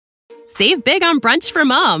Save big on brunch for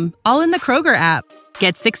mom, all in the Kroger app.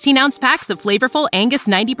 Get 16-ounce packs of flavorful Angus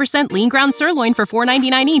 90% lean ground sirloin for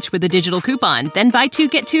 $4.99 each with a digital coupon. Then buy 2,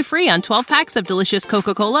 get 2 free on 12 packs of delicious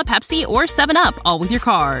Coca-Cola, Pepsi, or 7-Up, all with your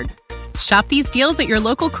card. Shop these deals at your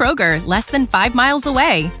local Kroger, less than 5 miles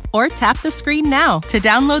away. Or tap the screen now to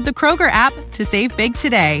download the Kroger app to save big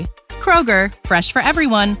today. Kroger, fresh for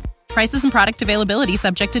everyone. Prices and product availability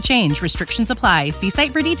subject to change. Restrictions apply. See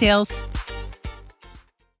site for details.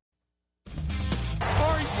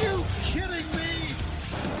 Are you kidding me?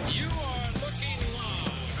 You are looking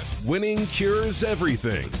live. Winning cures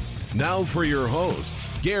everything. Now for your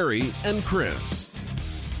hosts, Gary and Chris.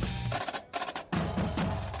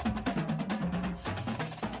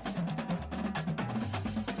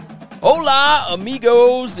 Hola,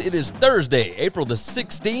 amigos. It is Thursday, April the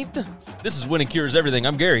 16th. This is Winning Cures Everything.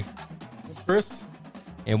 I'm Gary. Chris.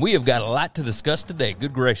 And we have got a lot to discuss today.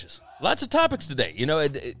 Good gracious. Lots of topics today. You know,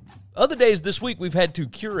 other days this week we've had to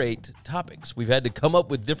curate topics. We've had to come up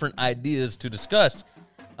with different ideas to discuss.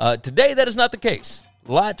 Today that is not the case.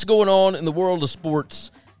 Lots going on in the world of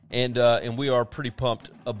sports, and we are pretty pumped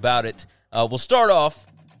about it. We'll start off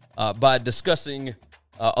by discussing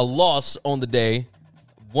a loss on the day.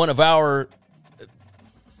 One of our,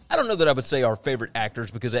 I don't know that I would say our favorite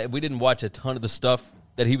actors because we didn't watch a ton of the stuff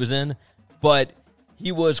that he was in, but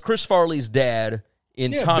he was Chris Farley's dad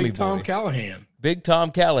in Tommy Big Tom Boy. Callahan. Big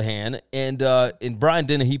Tom Callahan. And Brian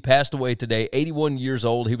Dennehy passed away today, 81 years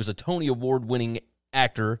old. He was a Tony Award-winning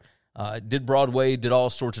actor, did Broadway, did all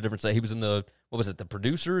sorts of different stuff. He was in the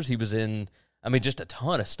Producers? He was in, just a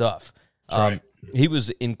ton of stuff. Right. He was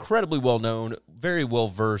incredibly well-known, very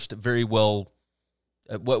well-versed, very well...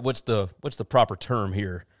 what's the proper term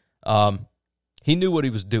here? He knew what he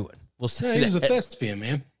was doing. We'll say he was that. a thespian,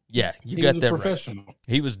 man. Yeah, He got was that a professional. right.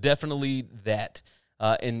 He was definitely that.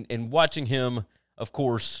 And watching him, of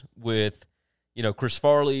course, with Chris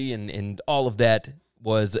Farley and all of that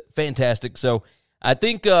was fantastic. So I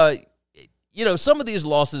think some of these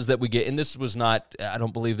losses that we get, and this was not. I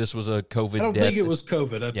don't believe this was a COVID. I don't death. think it was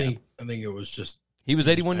COVID. I think it was just He was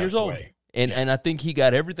 81 years old. away. And I think he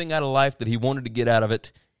got everything out of life that he wanted to get out of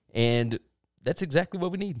it, and that's exactly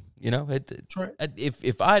what we need. That's right.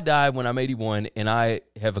 If I die when I'm 81 and I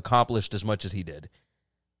have accomplished as much as he did,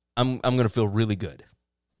 I'm going to feel really good.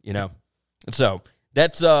 So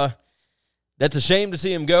that's a shame to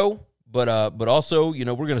see him go, but also we're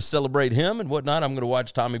going to celebrate him and whatnot. I'm going to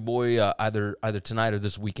watch Tommy Boy either tonight or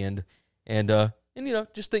this weekend, and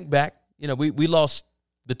just think back. We lost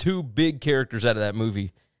the two big characters out of that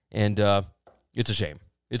movie. And it's a shame.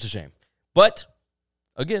 It's a shame. But,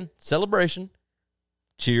 again, celebration.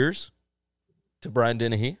 Cheers to Brian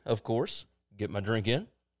Dennehy, of course. Get my drink in.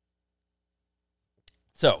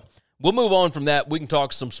 So, we'll move on from that. We can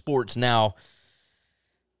talk some sports now.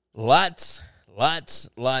 Lots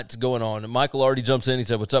going on. Michael already jumps in. He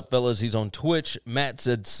said, "What's up, fellas?" He's on Twitch. Matt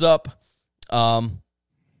said, "Sup."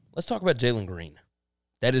 Let's talk about Jalen Green.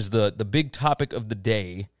 That is the big topic of the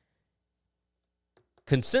day.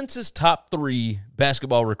 Consensus top 3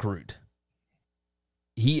 basketball recruit.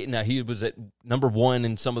 He was at number 1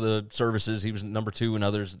 in some of the services. He was number 2 in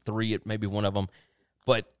others, 3 at maybe one of them.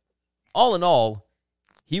 But all in all,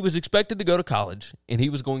 he was expected to go to college, and he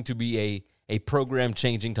was going to be a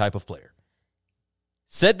program-changing type of player.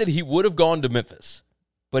 Said that he would have gone to Memphis,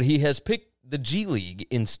 but he has picked the G League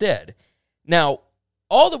instead. Now,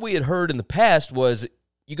 all that we had heard in the past was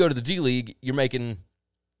you go to the G League, you're making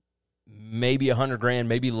maybe $100,000,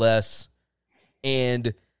 maybe less.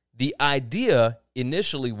 And the idea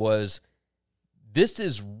initially was this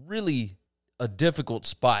is really a difficult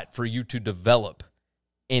spot for you to develop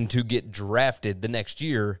and to get drafted the next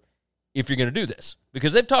year if you're going to do this.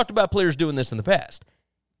 Because they've talked about players doing this in the past.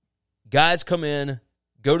 Guys come in,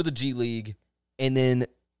 go to the G League, and then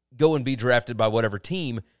go and be drafted by whatever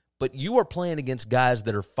team. But you are playing against guys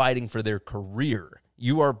that are fighting for their career.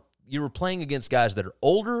 You are playing against guys that are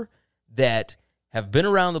older, that have been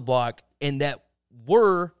around the block, and that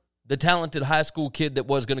were the talented high school kid that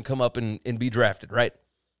was going to come up and be drafted, right?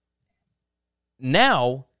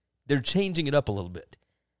 Now, they're changing it up a little bit.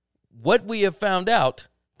 What we have found out,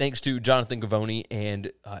 thanks to Jonathan Gavoni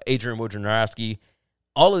and Adrian Wojnarowski,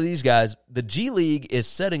 all of these guys, the G League is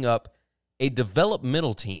setting up a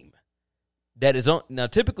developmental team that is on. Now,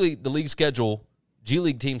 typically, the league schedule, G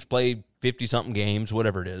League teams play 50-something games,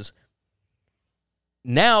 whatever it is.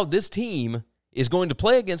 Now, this team is going to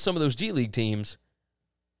play against some of those G League teams,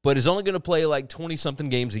 but is only going to play like 20-something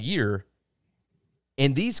games a year.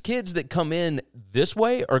 And these kids that come in this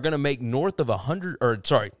way are going to make north of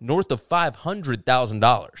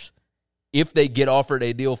 $500,000 if they get offered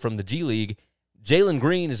a deal from the G League Jalen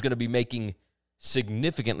Green is going to be making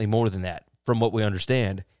significantly more than that, from what we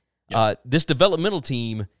understand. Yep. This developmental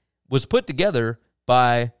team was put together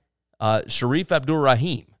by Sharif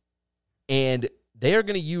Abdur-Rahim, and they are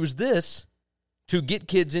going to use this to get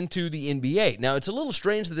kids into the NBA. Now, it's a little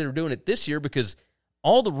strange that they're doing it this year because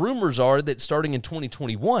all the rumors are that starting in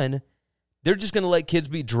 2021, they're just going to let kids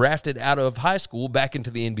be drafted out of high school back into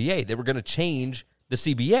the NBA. They were going to change the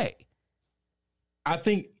CBA. I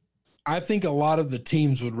think a lot of the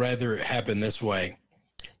teams would rather it happen this way.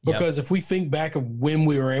 Because if we think back of when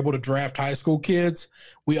we were able to draft high school kids,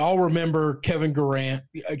 we all remember Kevin Durant,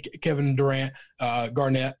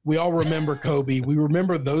 Garnett. We all remember Kobe. We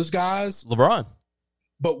remember those guys. LeBron.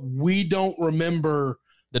 But we don't remember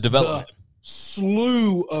the development. The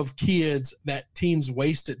slew of kids that teams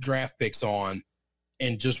wasted draft picks on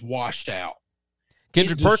and just washed out.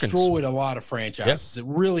 Kendrick It Perkins destroyed a lot of franchises. Yep. It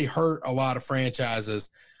really hurt a lot of franchises.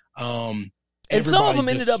 And some of them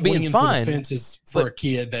ended up being fine. For the fences for a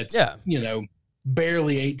kid that's,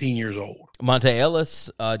 barely 18 years old. Monte Ellis,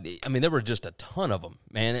 there were just a ton of them,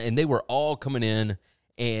 man, and they were all coming in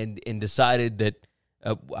and decided that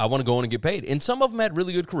I want to go in and get paid. And some of them had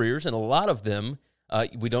really good careers, and a lot of them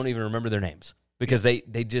we don't even remember their names because they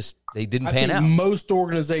didn't pan out. Most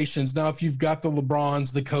organizations now, if you've got the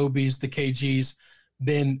LeBrons, the Kobes, the KGs,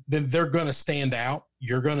 then they're going to stand out.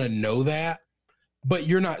 You're going to know that. But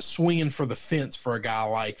you're not swinging for the fence for a guy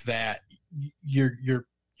like that. You're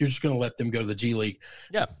just going to let them go to the G League.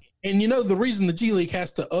 Yeah. And, the reason the G League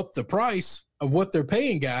has to up the price of what they're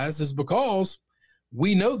paying guys is because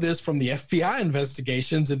we know this from the FBI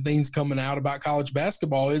investigations and things coming out about college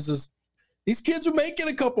basketball is these kids are making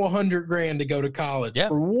a couple $100,000 to go to college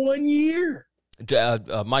for 1 year.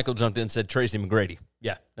 Michael jumped in and said Tracy McGrady.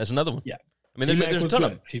 Yeah, that's another one. Yeah. There's a ton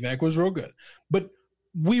of them. T-Mac was real good. But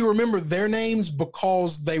we remember their names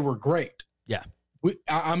because they were great. Yeah.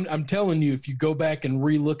 I'm telling you, if you go back and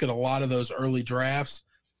relook at a lot of those early drafts,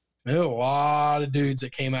 there are a lot of dudes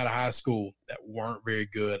that came out of high school that weren't very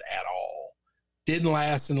good at all. Didn't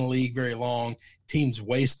last in the league very long. Teams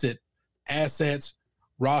wasted assets,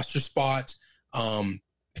 roster spots,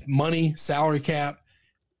 money, salary cap.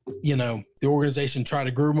 The organization tried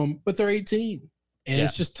to groom them, but they're 18. And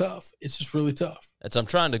it's just tough. It's just really tough. I'm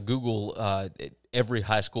trying to Google every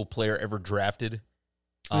high school player ever drafted.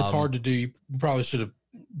 It's hard to do. You probably should have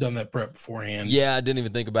done that prep beforehand. Yeah, I didn't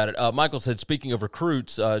even think about it. Michael said, speaking of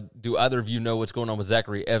recruits, do either of you know what's going on with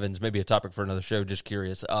Zachary Evans? Maybe a topic for another show, just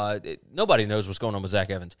curious. Nobody knows what's going on with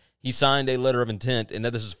Zach Evans. He signed a letter of intent, and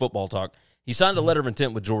now this is football talk. He signed a letter of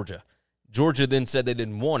intent with Georgia. Georgia then said they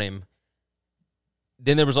didn't want him.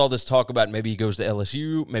 Then there was all this talk about maybe he goes to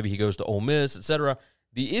LSU, maybe he goes to Ole Miss, etc.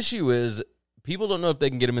 The issue is people don't know if they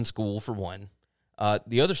can get him in school, for one.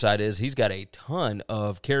 The other side is he's got a ton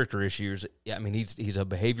of character issues. He's a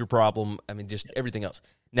behavior problem. Just everything else.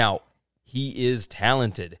 Now, he is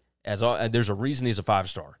talented. There's a reason he's a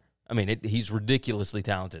 5-star. He's ridiculously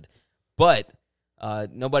talented. But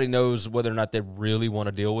nobody knows whether or not they really want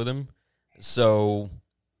to deal with him. So,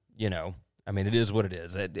 it is what it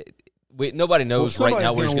is. Nobody knows right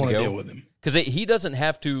now where he's going to go. Because he doesn't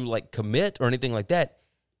have to, commit or anything like that.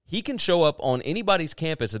 He can show up on anybody's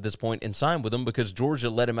campus at this point and sign with them because Georgia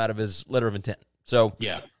let him out of his letter of intent. So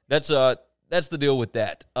that's the deal with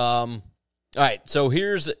that. All right, so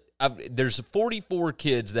there's 44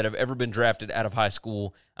 kids that have ever been drafted out of high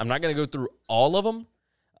school. I'm not going to go through all of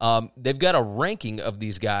them. They've got a ranking of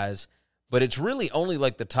these guys, but it's really only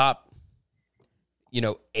the top,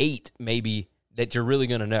 8 maybe that you're really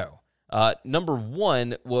going to know. Number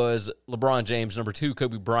 1 was LeBron James. Number 2,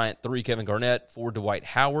 Kobe Bryant. 3, Kevin Garnett. 4, Dwight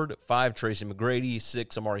Howard. 5, Tracy McGrady.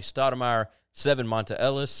 6, Amari Stoudemire. 7, Monta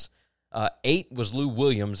Ellis. 8 was Lou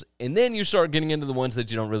Williams. And then you start getting into the ones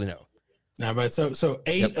that you don't really know. Now, but so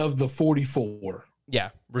 8 of the 44. Yeah.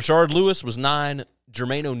 Rashard Lewis was 9.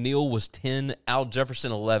 Jermaine O'Neal was 10. Al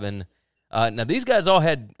Jefferson, 11. Now, these guys all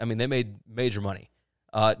had, they made major money.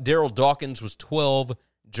 Daryl Dawkins was 12.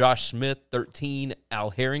 Josh Smith, 13. Al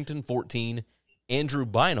Harrington, 14. Andrew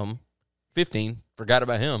Bynum, 15. Forgot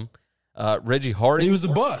about him. Reggie Harding. He was a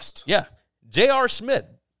bust. Yeah. J.R. Smith.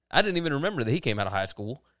 I didn't even remember that he came out of high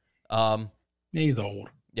school. He's old.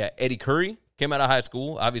 Yeah. Eddie Curry came out of high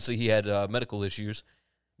school. Obviously, he had medical issues.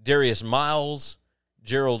 Darius Miles,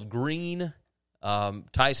 Gerald Green,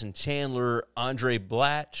 Tyson Chandler, Andre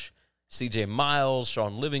Blatch, C.J. Miles,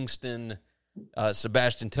 Sean Livingston,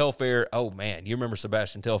 Sebastian Telfair. Oh man, you remember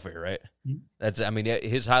Sebastian Telfair, right? That's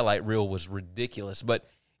his highlight reel was ridiculous. But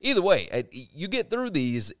either way, you get through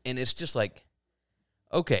these and it's just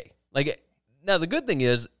okay. Now the good thing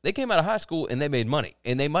is they came out of high school and they made money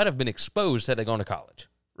and they might have been exposed had they gone to college,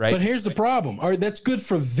 right? But here's the problem. All right, that's good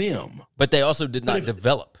for them. But they also did not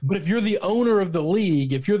develop. But if you're the owner of the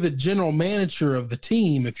league, if you're the general manager of the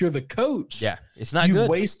team, if you're the coach, Yeah, it's not you good.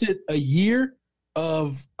 wasted a year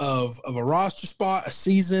of a roster spot, a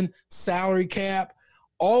season, salary cap,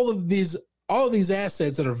 all of these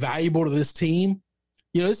assets that are valuable to this team.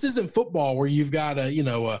 You know, this isn't football where you've got a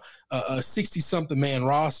 60-something man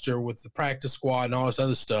roster with the practice squad and all this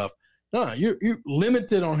other stuff. No, you're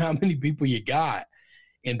limited on how many people you got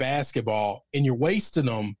in basketball, and you're wasting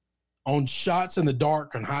them on shots in the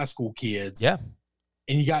dark on high school kids. Yeah.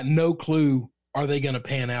 And you got no clue, are they going to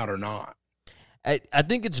pan out or not? I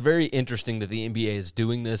think it's very interesting that the NBA is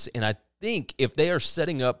doing this, and I think if they are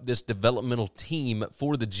setting up this developmental team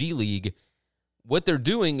for the G League, what they're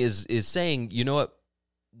doing is saying, you know what,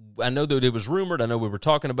 I know that it was rumored, I know we were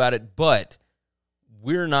talking about it, but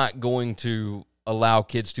we're not going to allow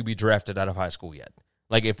kids to be drafted out of high school yet.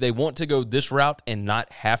 Like, if they want to go this route and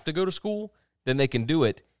not have to go to school, then they can do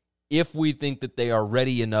it if we think that they are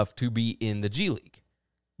ready enough to be in the G League.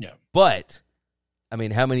 Yeah. But, I mean,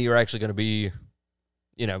 how many are actually going to be,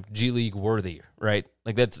 G League worthy, right?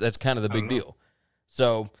 Like, that's kind of the big deal.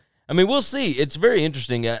 So, I mean, we'll see. It's very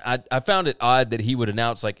interesting. I found it odd that he would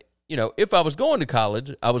announce, like, if I was going to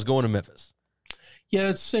college, I was going to Memphis. Yeah,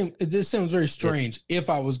 it sounds very strange. If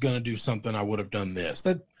I was going to do something, I would have done this.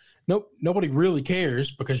 Nobody really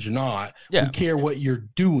cares because you're not. Yeah. We care what you're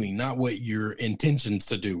doing, not what your intentions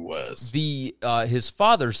to do was. His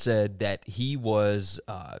father said that he was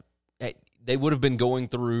they would have been going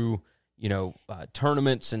through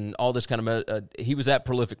tournaments and all this kind of he was at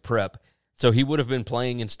Prolific Prep, so he would have been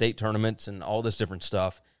playing in state tournaments and all this different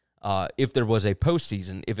stuff if there was a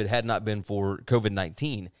postseason, if it had not been for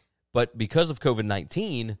COVID-19. But because of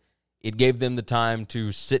COVID-19, it gave them the time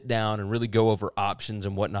to sit down and really go over options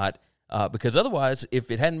and whatnot. Because otherwise, if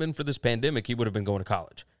it hadn't been for this pandemic, he would have been going to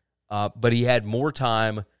college. But he had more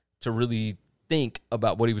time to really think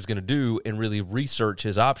about what he was going to do and really research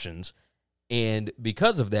his options. And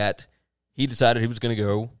because of that, he decided he was going to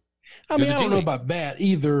go. I mean, I don't know about that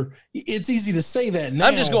either. It's easy to say that now.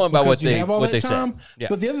 I'm just going by what they said. Yeah.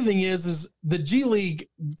 But the other thing is the G League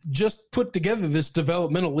just put together this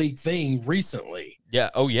developmental league thing recently. Yeah.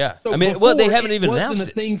 Oh, yeah. So I mean, they haven't even announced it. It wasn't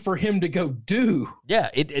a thing for him to go do. Yeah.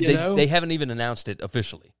 They haven't even announced it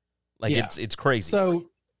officially. Like, yeah. It's crazy. So,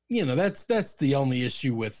 that's the only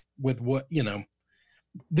issue with what,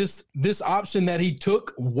 this option that he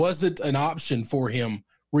took wasn't an option for him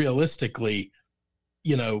realistically,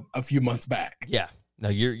 a few months back. Yeah. No,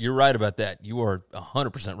 you're right about that. You are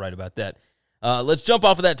 100% right about that. Let's jump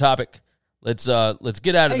off of that topic. Let's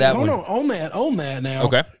get out of that one. On that now.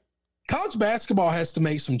 Okay. College basketball has to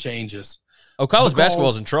make some changes. Oh, college basketball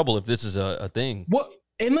is in trouble if this is a thing.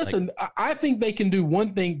 And listen, I think they can do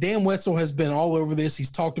one thing. Dan Wetzel has been all over this.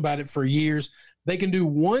 He's talked about it for years. They can do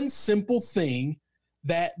one simple thing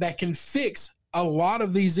that can fix a lot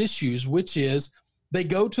of these issues, which is they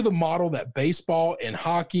go to the model that baseball and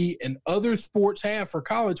hockey and other sports have for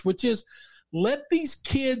college, which is let these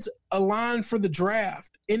kids align for the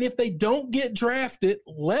draft. And if they don't get drafted,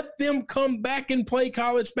 let them come back and play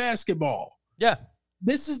college basketball. Yeah.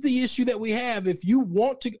 This is the issue that we have. If you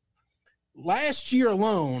want to, last year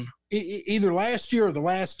alone, either last year or the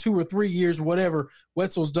last 2 or 3 years, whatever,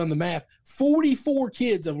 Wetzel's done the math, 44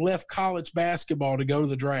 kids have left college basketball to go to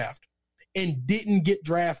the draft and didn't get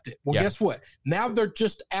drafted. Well, Guess what? Now they're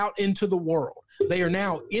just out into the world. They are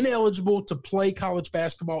now ineligible to play college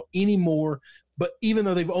basketball anymore, but even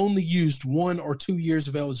though they've only used 1 or 2 years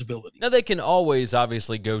of eligibility. Now, they can always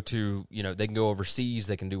obviously go to, they can go overseas,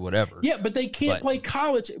 they can do whatever. Yeah, but they can't play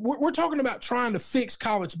college. We're talking about trying to fix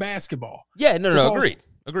college basketball. Yeah, no,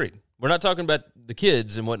 agreed. We're not talking about the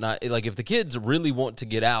kids and whatnot. Like, if the kids really want to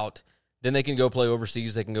get out, then they can go play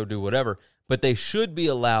overseas, they can go do whatever. But they should be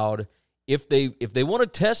allowed, if they want to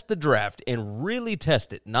test the draft and really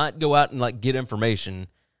test it, not go out and get information,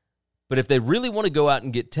 but if they really want to go out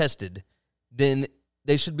and get tested, then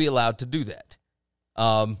they should be allowed to do that.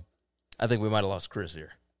 I think we might have lost Chris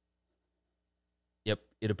here. Yep,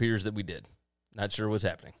 it appears that we did. Not sure what's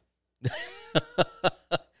happening.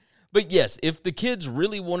 But yes, if the kids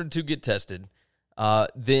really wanted to get tested,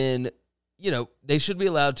 then, they should be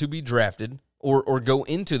allowed to be drafted or go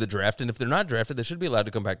into the draft. And if they're not drafted, they should be allowed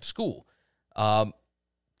to come back to school.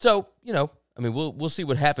 So, we'll see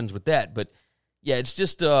what happens with that. But yeah, it's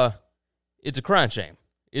just, it's a crying shame.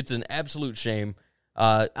 It's an absolute shame.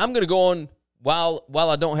 I'm going to go on while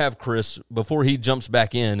I don't have Chris, before he jumps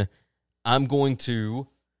back in, I'm going to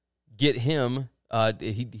get him.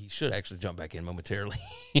 He should actually jump back in momentarily.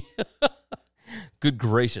 Good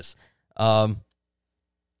gracious.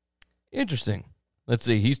 Interesting. let's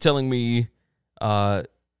see. He's telling me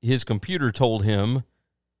his computer told him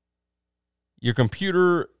your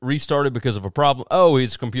computer restarted because of a problem. Oh,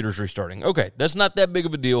 his computer's restarting. Okay, that's not that big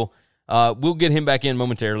of a deal. We'll get him back in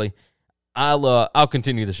momentarily. I'll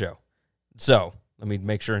continue the show. So let me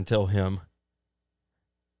make sure and tell him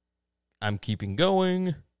I'm keeping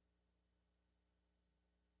going.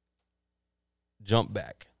 Jump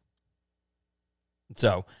back.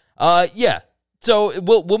 So, yeah. So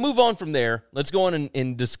we'll move on from there. Let's go on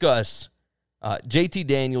and discuss JT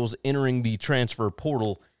Daniels entering the transfer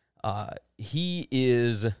portal. He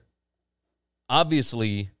is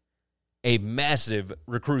obviously a massive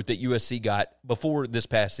recruit that USC got before this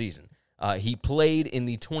past season. He played in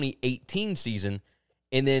the 2018 season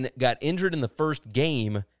and then got injured in the first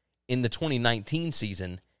game in the 2019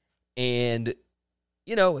 season. And,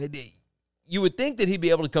 you know, you would think that he'd be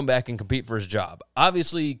able to come back and compete for his job.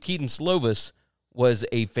 Obviously, Keaton Slovis was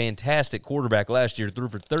a fantastic quarterback last year, threw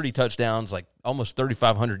for 30 touchdowns, like almost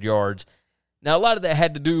 3,500 yards. Now, a lot of that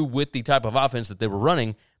had to do with the type of offense that they were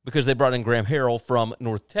running because they brought in Graham Harrell from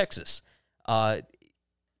North Texas.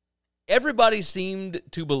 Everybody seemed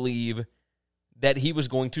to believe that he was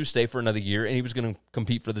going to stay for another year and he was going to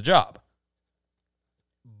compete for the job.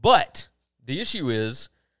 But the issue is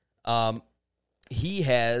he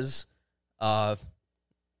has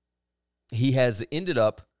ended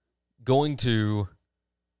up going to,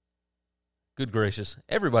 good gracious,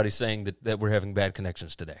 everybody's saying that we're having bad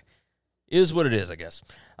connections today. Is what it is, I guess.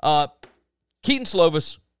 Keaton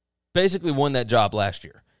Slovis basically won that job last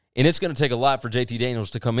year. And it's going to take a lot for JT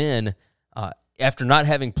Daniels to come in after not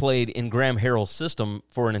having played in Graham Harrell's system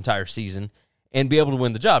for an entire season and be able to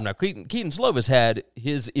win the job. Now, Keaton Slovis had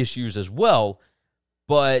his issues as well,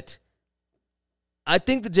 but I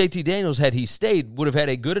think that JT Daniels, had he stayed, would have had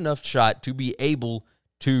a good enough shot to be able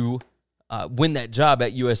to win that job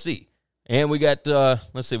at USC. And we got,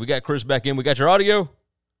 we got Chris back in. We got your audio?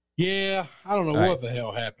 Yeah, I don't know All what right. the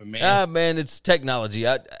hell happened, man. Man, it's technology.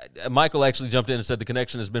 Michael actually jumped in and said the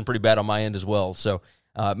connection has been pretty bad on my end as well. So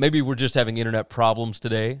maybe we're just having internet problems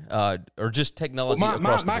today, or just technology.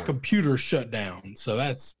 My computer shut down, so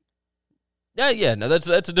that's no,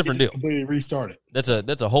 that's a different deal. Completely restarted. That's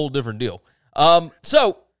a whole different deal.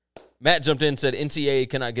 So Matt jumped in and said NCAA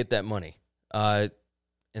cannot get that money, and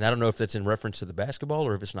I don't know if that's in reference to the basketball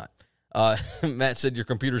or if it's not. Matt said your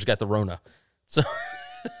computer's got the Rona, so.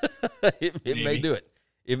 it may do it.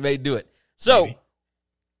 It may do it. So, Maybe.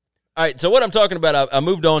 All right. So what I'm talking about, I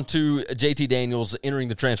moved on to JT Daniels entering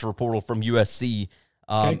the transfer portal from USC.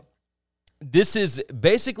 Okay. This is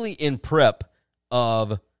basically in prep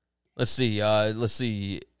of, let's see.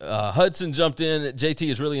 Hudson jumped in. JT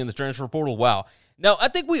is really in the transfer portal. Wow. Now, I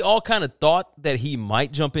think we all kind of thought that he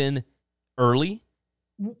might jump in early.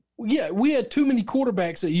 Yeah, we had too many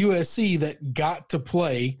quarterbacks at USC that got to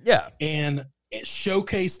play. Yeah. And it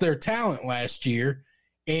showcased their talent last year.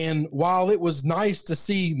 And while it was nice to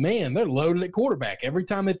see, man, they're loaded at quarterback. Every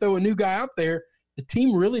time they throw a new guy out there, the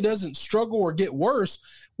team really doesn't struggle or get worse,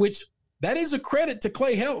 which that is a credit to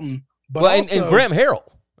Clay Helton. But also, and Graham Harrell.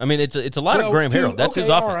 I mean, it's a lot of Graham Harrell. That's his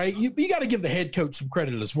offense. All right, you got to give the head coach some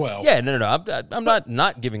credit as well. Yeah, no. I'm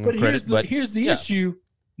not giving him credit. But here's the issue.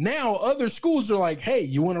 Now other schools are like, hey,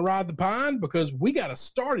 you want to ride the pine? Because we got a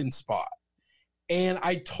starting spot. And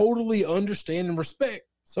I totally understand and respect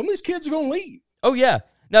some of these kids are going to leave. Oh, yeah.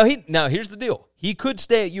 Now here's the deal. He could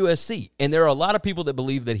stay at USC, and there are a lot of people that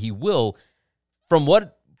believe that he will. From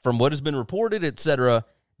what has been reported, etc.,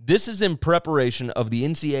 this is in preparation of the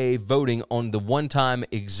NCAA voting on the one-time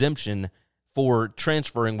exemption for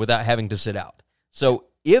transferring without having to sit out. So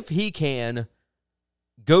if he can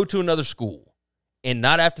go to another school and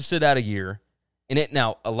not have to sit out a year,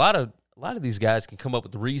 now a lot of these guys can come up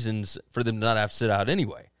with the reasons for them to not have to sit out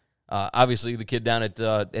anyway. Obviously, the kid down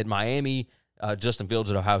at Miami, Justin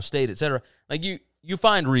Fields at Ohio State, etc. Like you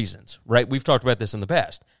find reasons, right? We've talked about this in the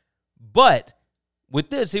past. But with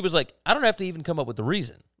this, he was like, I don't have to even come up with the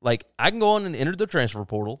reason. Like, I can go on and enter the transfer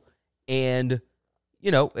portal, and,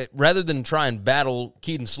 rather than try and battle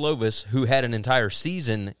Keaton Slovis, who had an entire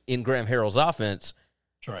season in Graham Harrell's offense,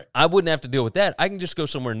 that's right. I wouldn't have to deal with that. I can just go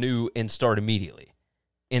somewhere new and start immediately,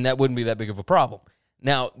 and that wouldn't be that big of a problem.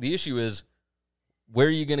 Now, the issue is, where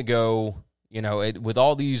are you going to go? With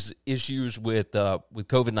all these issues with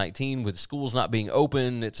COVID-19, with schools not being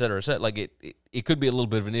open, et cetera, like it could be a little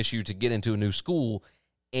bit of an issue to get into a new school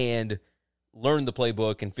and learn the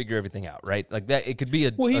playbook and figure everything out, right? Like that, it could be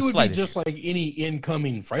a he would be issue. Just like any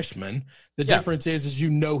incoming freshman. The difference is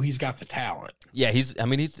he's got the talent. Yeah, he was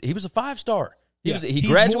a 5-star. He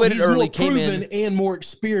graduated he's early, more came in and more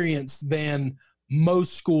experienced than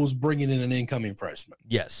most schools bringing in an incoming freshman.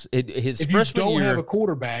 Yes. His If you freshman don't year, have a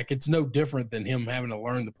quarterback, it's no different than him having to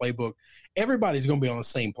learn the playbook. Everybody's going to be on the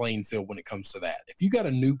same playing field when it comes to that. If you got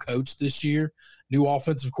a new coach this year, new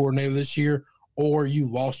offensive coordinator this year, or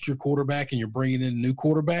you lost your quarterback and you're bringing in a new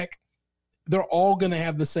quarterback, they're all going to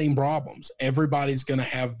have the same problems. Everybody's going to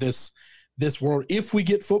have this world. If we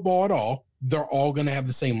get football at all, they're all going to have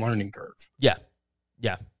the same learning curve. Yeah.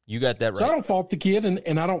 You got that right. So I don't fault the kid,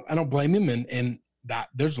 and I don't blame him. And that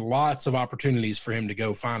there's lots of opportunities for him to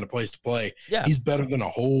go find a place to play. Yeah. He's better than a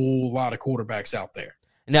whole lot of quarterbacks out there.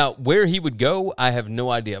 Now, where he would go, I have no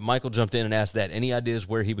idea. Michael jumped in and asked that. Any ideas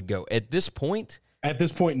where he would go? At this point,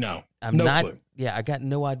 no. I'm no not. clue. Yeah, I got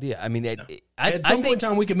no idea. I mean, At some point in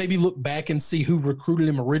time, we could maybe look back and see who recruited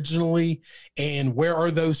him originally and where are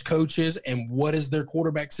those coaches and what is their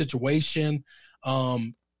quarterback situation.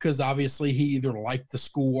 Because obviously he either liked the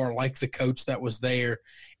school or liked the coach that was there.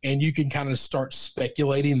 And you can kind of start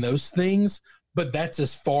speculating those things. But that's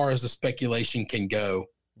as far as the speculation can go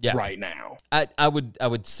right now. I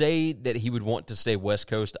would say that he would want to stay West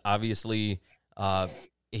Coast. Obviously,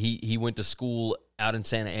 he went to school out in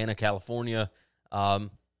Santa Ana, California. I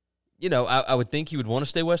would think he would want to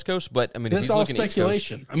stay West Coast, but I mean, that's if he's all looking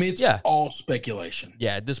speculation. East Coast, I mean, it's all speculation.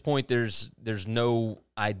 Yeah, at this point, there's no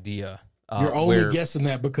idea. You're only guessing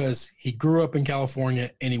that because he grew up in California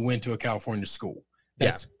and he went to a California school.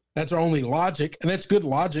 That's our only logic, and that's good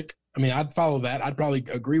logic. I mean, I'd follow that. I'd probably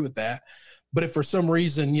agree with that. But if for some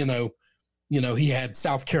reason, he had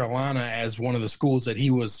South Carolina as one of the schools that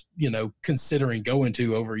he was, considering going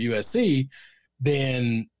to over USC,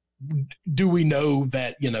 then do we know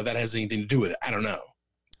that, that has anything to do with it? I don't know.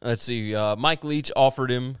 Let's see. Mike Leach offered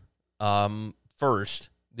him first.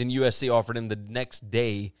 Then USC offered him the next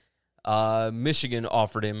day. Michigan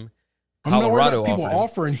offered him. Colorado people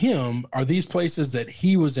offering him are these places that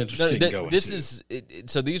he was interested in going to.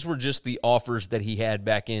 So these were just the offers that he had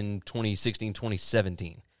back in 2016,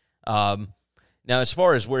 2017. Now, as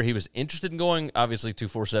far as where he was interested in going, obviously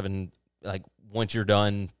 247, like once you're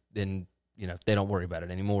done, then they don't worry about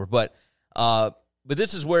it anymore. But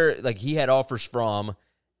this is where like he had offers from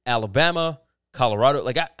Alabama, Colorado.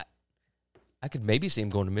 Like I could maybe see him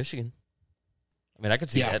going to Michigan. I mean, I could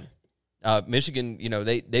see that. Michigan,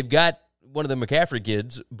 they've got one of the McCaffrey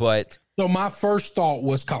kids, but so my first thought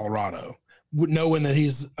was Colorado, knowing that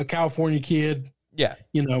he's a California kid. Yeah,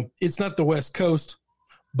 it's not the West Coast,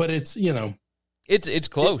 but it's it's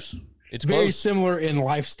close. It's very close. Similar in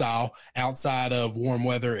lifestyle outside of warm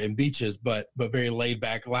weather and beaches, but very laid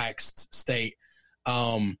back, lax state.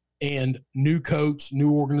 And new coach,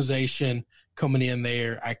 new organization coming in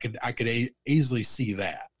there. I could easily see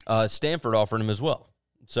that. Stanford offered him as well.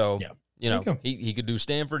 So he could do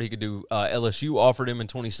Stanford. He could do LSU. Offered him in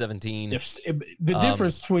 2017. If the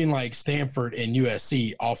difference between like Stanford and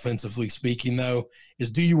USC, offensively speaking, though,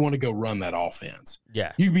 is do you want to go run that offense?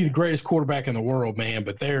 Yeah, you could be the greatest quarterback in the world, man,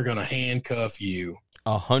 but they're going to handcuff you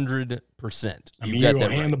 100%. I mean, you're going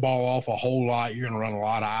to hand the ball off a whole lot. You're going to run a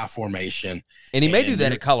lot of I formation, and he may do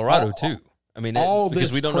that at Colorado too. I mean, all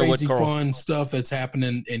because this we don't crazy know what fun stuff that's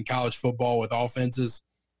happening in college football with offenses.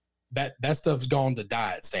 That stuff's gone to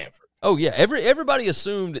die at Stanford. Oh, yeah. Everybody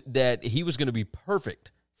assumed that he was going to be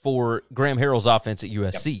perfect for Graham Harrell's offense at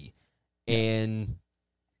USC. Yep. And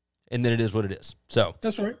then it is what it is. So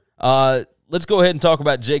that's right. Let's go ahead and talk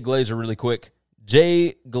about Jay Glazer really quick.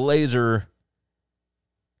 Jay Glazer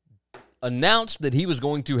announced that he was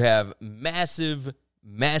going to have massive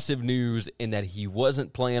news and that he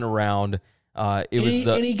wasn't playing around. And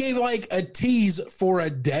he gave like a tease for a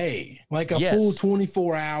day, like a full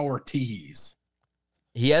 24-hour tease.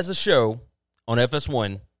 He has a show on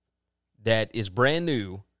FS1 that is brand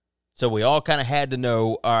new, so we all kind of had to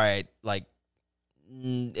know, all right, like,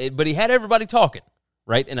 but he had everybody talking,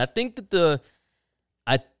 right? And I think that the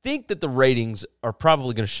ratings are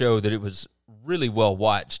probably going to show that it was really well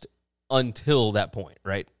watched until that point,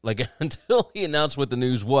 right? Like until he announced what the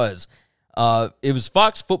news was. It was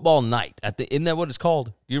Fox Football Night. Isn't that what it's called?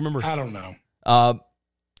 Do you remember? I don't know.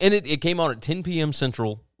 And it came on at 10 p.m.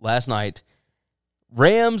 Central last night.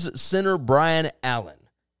 Rams center Brian Allen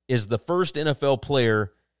is the first NFL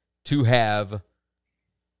player to have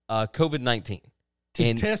COVID-19.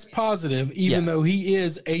 To test positive, even though he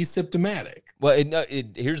is asymptomatic. Well,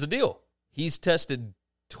 here's the deal. He's tested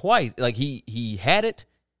twice. Like, he had it,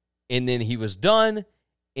 and then he was done,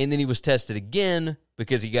 and then he was tested again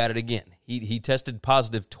because he got it again. He tested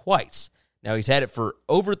positive twice. Now, he's had it for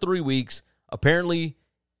over 3 weeks. Apparently,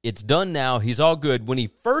 it's done now. He's all good. When he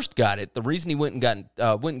first got it, the reason he went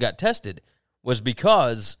and got tested was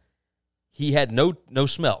because he had no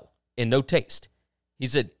smell and no taste. He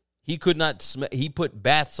said he could not he put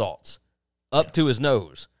bath salts up to his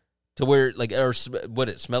nose to where, like, or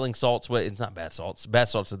smelling salts, it's not bath salts. Bath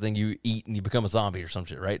salts is the thing you eat and you become a zombie or some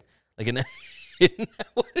shit, right? Like, isn't that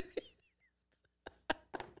what it is?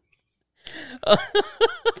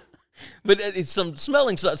 But it's some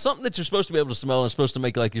smelling, something that you're supposed to be able to smell and supposed to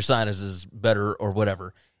make, like, your sinuses better or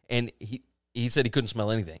whatever. And he said he couldn't smell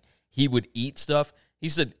anything. He would eat stuff. He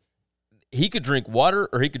said he could drink water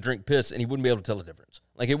or he could drink piss and he wouldn't be able to tell the difference.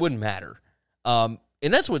 Like, it wouldn't matter. And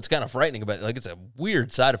that's what's kind of frightening about it. Like, it's a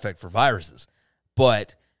weird side effect for viruses.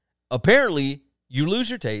 But apparently you lose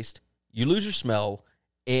your taste, you lose your smell,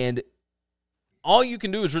 and all you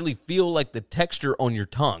can do is really feel, like, the texture on your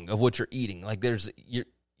tongue of what you're eating. Like,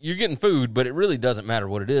 you're getting food, but it really doesn't matter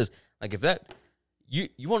what it is. Like, if that, you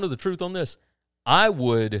want to know the truth on this? I'd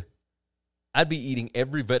be eating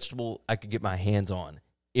every vegetable I could get my hands on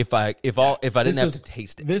if I didn't have to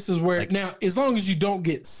taste it. This is where, like, now, as long as you don't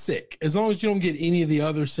get sick, as long as you don't get any of the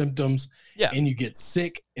other symptoms, and you get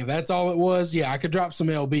sick, if that's all it was, I could drop some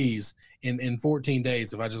LBs in 14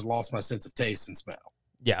 days if I just lost my sense of taste and smell.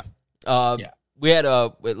 Yeah. We had,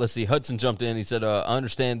 let's see, Hudson jumped in. He said, I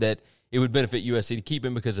understand that it would benefit USC to keep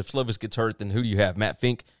him because if Slovis gets hurt, then who do you have? Matt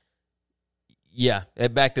Fink? Yeah,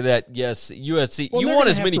 back to that. Yes, USC. Well, you want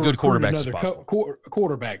as many good quarterbacks as possible.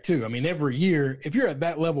 Quarterback too. I mean, every year, if you're at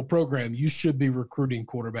that level program, you should be recruiting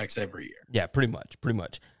quarterbacks every year. Yeah, pretty much.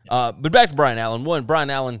 But back to Brian Allen. Brian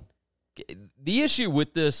Allen. The issue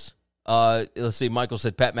with this, let's see. Michael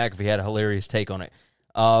said Pat McAfee had a hilarious take on it.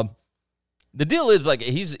 The deal is, like,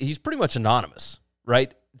 he's pretty much anonymous,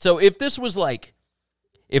 right? So if this was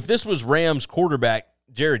Rams quarterback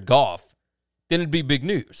Jared Goff, then it'd be big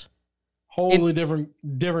news. Wholly different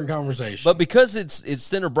conversation. But because it's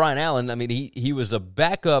center Brian Allen, I mean, he was a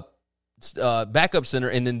backup center,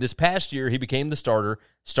 and then this past year he became the starter,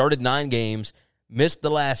 started 9 games, missed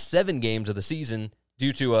the last 7 games of the season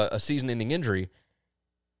due to a season-ending injury.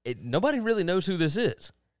 Nobody really knows who this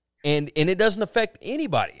is, and it doesn't affect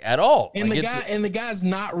anybody at all. And the guy's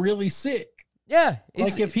not really sick. Yeah,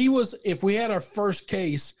 like if we had our first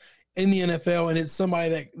case in the NFL and it's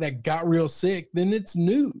somebody that got real sick, then it's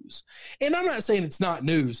news. And I'm not saying it's not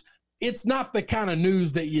news. It's not the kind of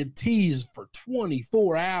news that you tease for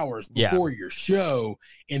 24 hours before your show,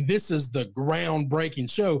 and this is the groundbreaking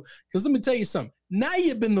show. Because let me tell you something. Now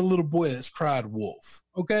you've been the little boy that's cried wolf,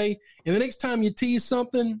 okay? And the next time you tease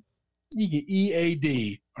something, you get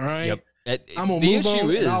EAD, all right? Yep. I'm going to move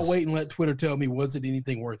on, and I'll wait and let Twitter tell me, was it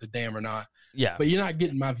anything worth a damn or not? Yeah. But you're not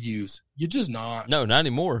getting my views. You're just not. No, not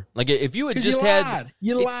anymore. Like, if you had just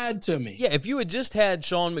you lied to me. Yeah, if you had just had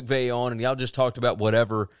Sean McVay on and y'all just talked about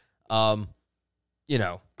whatever, and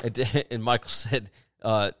Michael said,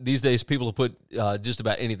 these days people will put just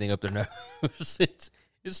about anything up their nose.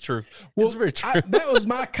 It's true. Well, it's very true. That was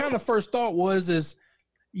my kind of first thought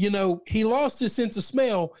he lost his sense of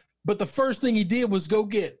smell, but the first thing he did was go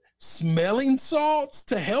get smelling salts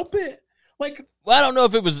to help it. Like, well, I don't know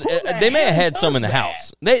if it was. They may have had some in the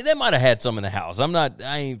house. They might have had some in the house. I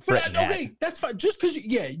ain't fretting that. Okay, that's fine. Just because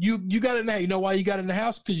you got it now. You know why you got it in the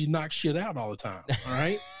house? Because you knock shit out all the time. All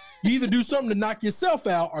right. You either do something to knock yourself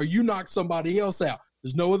out or you knock somebody else out.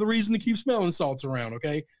 There's no other reason to keep smelling salts around.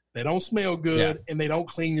 Okay, they don't smell good and they don't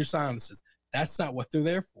clean your sinuses. That's not what they're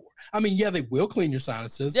there for. I mean, they will clean your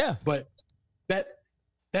sinuses. Yeah, but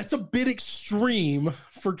that's a bit extreme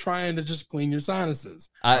for trying to just clean your sinuses.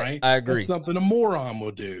 Right? I agree. That's something a moron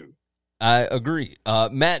will do. I agree.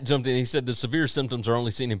 Matt jumped in. He said the severe symptoms are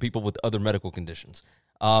only seen in people with other medical conditions.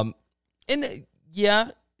 Most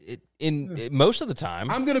of the time.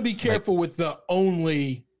 I'm going to be careful with the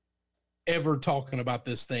only ever talking about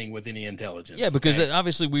this thing with any intelligence. Yeah, because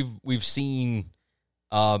obviously we've seen,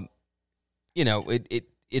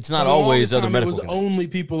 it's not always other medical conditions. It was only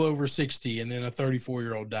people over 60, and then a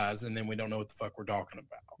 34-year-old dies, and then we don't know what the fuck we're talking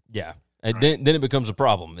about. Yeah, and then it becomes a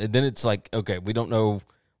problem. And then it's like, okay, we don't know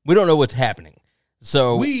what's happening.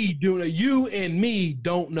 So you and me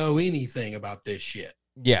don't know anything about this shit.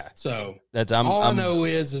 Yeah. So all I know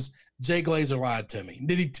is Jay Glazer lied to me.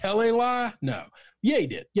 Did he tell a lie? No. Yeah, he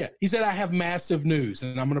did. Yeah, he said I have massive news,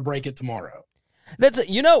 and I'm going to break it tomorrow.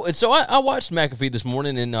 So I watched McAfee this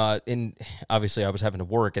morning, and obviously I was having to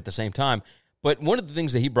work at the same time. But one of the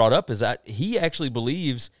things that he brought up is that he actually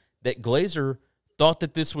believes that Glazer thought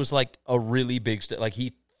that this was like a really big like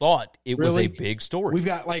he thought it was a big story. We've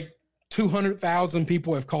got like 200,000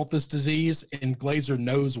 people have caught this disease, and Glazer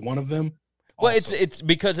knows one of them. Well, it's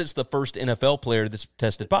because it's the first NFL player that's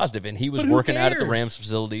tested positive, and he was working out at the Rams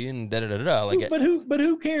facility and da-da-da-da. Like, but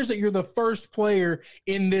who cares that you're the first player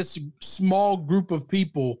in this small group of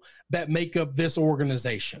people that make up this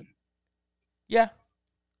organization? Yeah.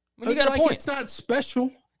 I mean, you got a like, point. it's not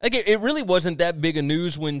special. Like, it really wasn't that big a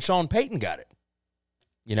news when Sean Payton got it.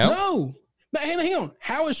 You know? No. But hang on.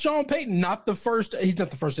 How is Sean Payton not the first? He's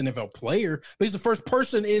not the first NFL player, but he's the first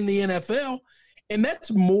person in the NFL. And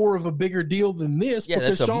that's more of a bigger deal than this. Yeah,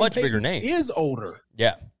 because that's a Sean much Payton bigger name. Is older.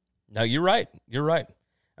 Yeah. No, you're right. You're right.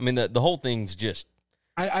 I mean, the whole thing's just.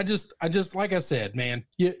 I just like I said, man.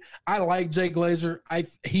 I like Jay Glazer.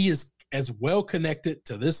 He is as well connected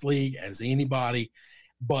to this league as anybody,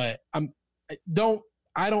 but I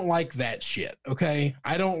don't like that shit. Okay,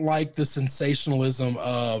 I don't like the sensationalism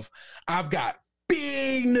of I've got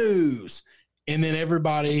big news, and then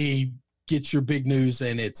everybody gets your big news,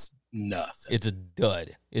 and it's nothing. It's a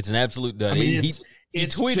dud. It's an absolute dud. I mean, he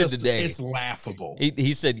tweeted today. It's laughable.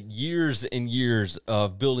 He said years and years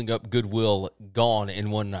of building up goodwill gone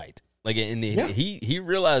in one night. Like, and he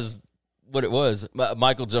realized what it was.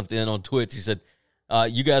 Michael jumped in on Twitch. He said,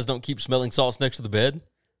 "You guys don't keep smelling salts next to the bed.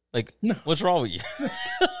 Like, no. What's wrong with you?"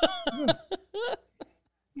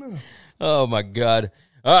 No. Oh my God!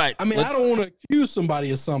 All right. I mean, I don't want to accuse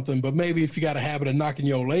somebody of something, but maybe if you got a habit of knocking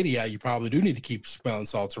your old lady out, you probably do need to keep smelling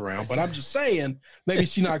salts around. But I'm just saying, maybe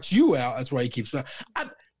she knocks you out. That's why you keep smelling.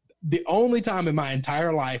 The only time in my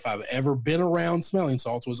entire life I've ever been around smelling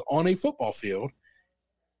salts was on a football field,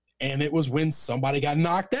 and it was when somebody got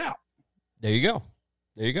knocked out. There you go.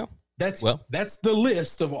 There you go. That's the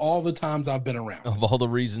list of all the times I've been around. Of all the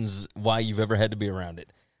reasons why you've ever had to be around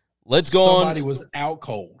it. Let's go on. Somebody was out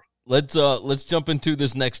cold. Let's jump into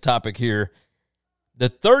this next topic here. The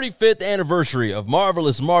 35th anniversary of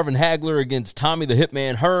Marvelous Marvin Hagler against Tommy the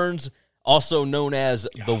Hitman Hearns, also known as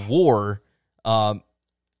The War,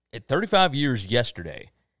 at 35 years yesterday.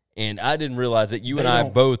 And I didn't realize that you and I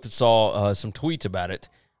both saw some tweets about it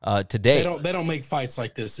today. They don't make fights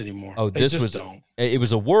like this anymore. Oh, it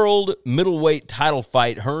was a world middleweight title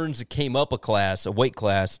fight. Hearns came up a weight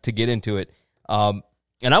class to get into it.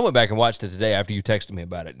 And I went back and watched it today after you texted me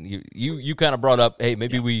about it. And you kind of brought up, hey,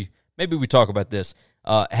 maybe we talk about this.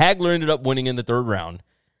 Hagler ended up winning in the third round,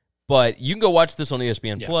 but you can go watch this on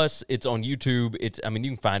ESPN Plus. It's on YouTube. You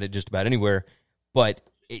can find it just about anywhere. But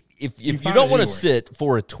if you don't want to sit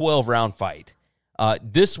for a 12-round fight,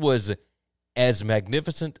 this was as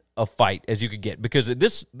magnificent a fight as you could get, because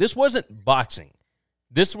this wasn't boxing.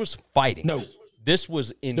 This was fighting. No. This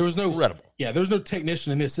was incredible. There was no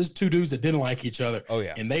technician in this. This is two dudes that didn't like each other. Oh,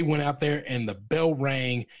 yeah. And they went out there, and the bell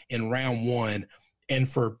rang in round one. And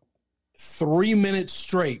for 3 minutes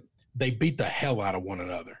straight, they beat the hell out of one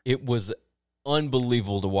another. It was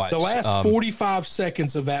unbelievable to watch. The last 45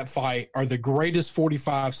 seconds of that fight are the greatest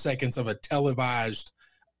 45 seconds of a televised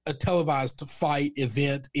fight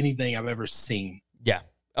event, anything I've ever seen. Yeah.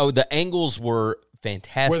 Oh, the angles were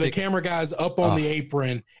fantastic. Where the camera guy's up on the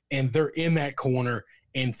apron and they're in that corner,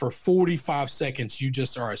 and for 45 seconds you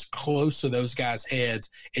just are as close to those guys' heads,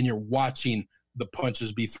 and you're watching the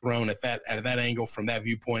punches be thrown at that angle from that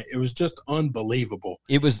viewpoint. It was just unbelievable.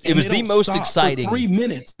 It was the most exciting. For 3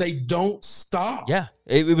 minutes they don't stop. Yeah,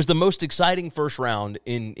 it was the most exciting first round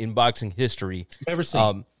in boxing history ever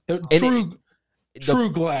seen.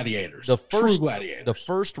 True gladiators. True gladiators. The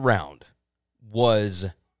first round was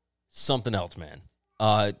something else, man.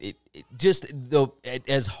 As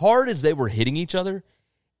hard as they were hitting each other,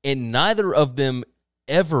 and neither of them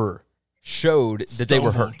ever showed that they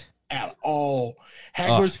were hurt at all.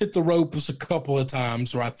 Hagler's hit the ropes a couple of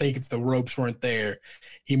times, where I think if the ropes weren't there,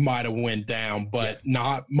 he might have went down, but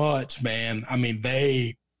not much, man. I mean,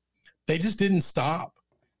 they just didn't stop.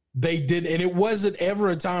 They did, and it wasn't ever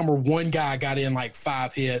a time where one guy got in like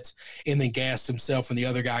 5 hits and then gassed himself, and the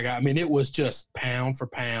other guy got. I mean, it was just pound for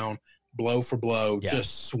pound, blow for blow,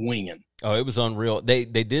 just swinging. Oh, it was unreal. They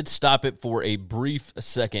did stop it for a brief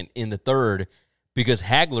second in the third because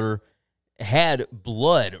Hagler had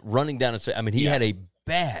blood running down his face. I mean, he had a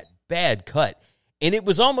bad cut. And it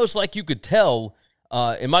was almost like you could tell,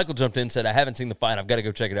 and Michael jumped in and said, I haven't seen the fight. I've got to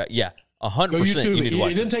go check it out. Yeah, 100% you need to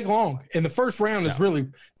watch it. It didn't take long. And the first round is really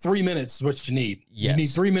 3 minutes is what you need. Yes. You need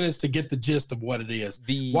 3 minutes to get the gist of what it is.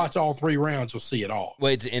 Watch all 3 rounds, you'll see it all.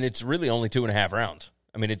 Well, it's really only 2.5 rounds.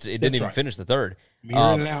 I mean, it didn't even finish the third.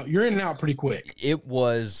 You're in and out pretty quick. It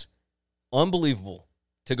was unbelievable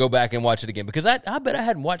to go back and watch it again, because I bet I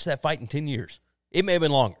hadn't watched that fight in 10 years. It may have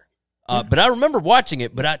been longer. But I remember watching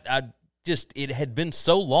it, but I it had been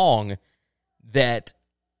so long that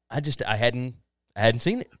I hadn't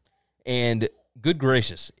seen it. And good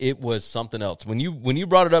gracious, it was something else. When you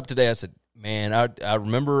brought it up today, I said, man, I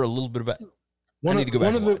remember a little bit about it. One of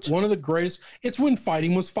the greatest. It's when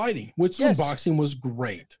fighting was fighting, which when boxing was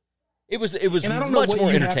great. It was, and I don't much know what more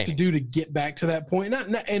you entertaining. have to do to get back to that point.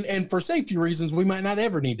 And for safety reasons, we might not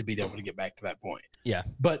ever need to be able to get back to that point. Yeah,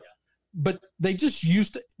 but but they just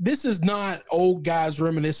used to. This is not old guys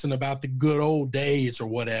reminiscing about the good old days or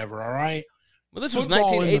whatever. All right. Well, this was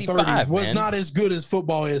Football 1985. in the 30s was man. not as good as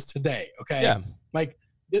football is today. Okay. Yeah. Like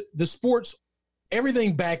the sports,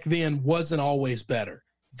 everything back then wasn't always better.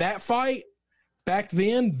 That fight back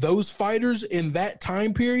then, those fighters in that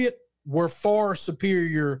time period were far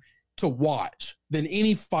superior to watch than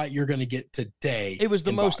any fight you're going to get today. It was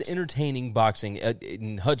the in most boxing. entertaining boxing.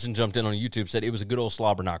 And Hudson jumped in on YouTube, said it was a good old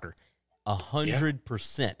slobber knocker.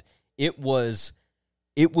 100%. It was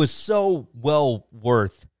so well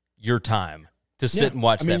worth your time to sit and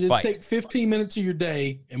watch that fight. Take 15 minutes of your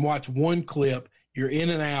day and watch one clip. You're in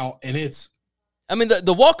and out, and it's. I mean,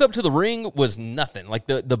 the walk up to the ring was nothing. Like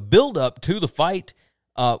the build up to the fight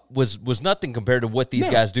was nothing compared to what these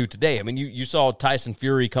guys do today. I mean, you saw Tyson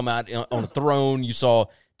Fury come out on a throne. You saw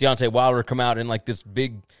Deontay Wilder come out in like this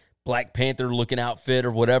big Black Panther looking outfit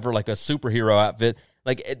or whatever, like a superhero outfit.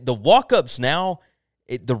 Like the walk ups now,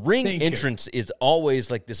 the ring entrance is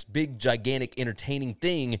always like this big, gigantic, entertaining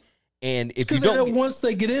thing. And if you don't, once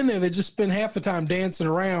they get in there, they just spend half the time dancing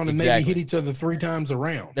around and maybe hit each other 3 times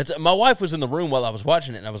around. My wife was in the room while I was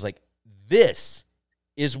watching it, and I was like, "This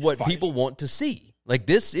is what people want to see. Like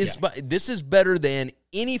this is better than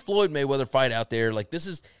any Floyd Mayweather fight out there. Like this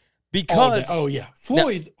is because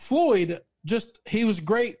Floyd he was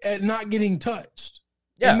great at not getting touched.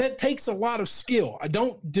 Yeah, and that takes a lot of skill. I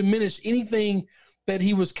don't diminish anything that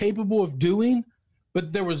he was capable of doing."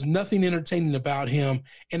 But there was nothing entertaining about him,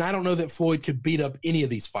 and I don't know that Floyd could beat up any of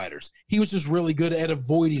these fighters. He was just really good at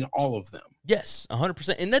avoiding all of them. Yes,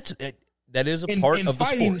 100%, and that is a part of the sport.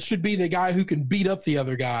 Fighting should be the guy who can beat up the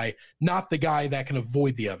other guy, not the guy that can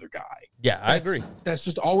avoid the other guy. Yeah, I agree. That's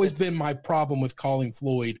just always been my problem with calling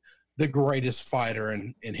Floyd the greatest fighter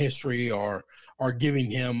in history, or giving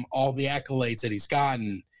him all the accolades that he's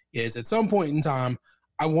gotten. Is at some point in time,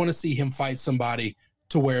 I want to see him fight somebody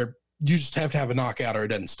to where you just have to have a knockout or it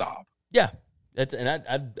doesn't stop. Yeah,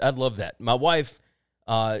 I'd love that. My wife,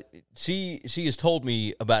 she has told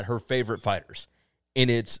me about her favorite fighters, and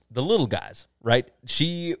it's the little guys, right?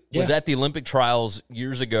 She was at the Olympic trials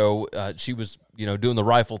years ago. She was, doing the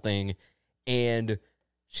rifle thing, and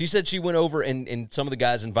she said she went over and some of the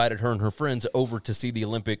guys invited her and her friends over to see the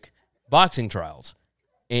Olympic boxing trials.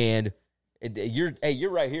 And you're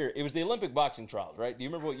right here. It was the Olympic boxing trials, right? Do you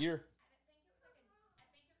remember what year?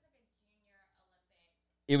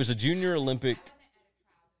 It was a junior Olympic.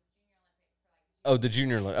 Oh, the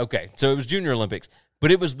junior Olympics. Okay, so it was junior Olympics. But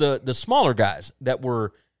it was the smaller guys that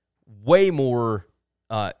were way more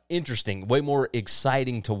interesting, way more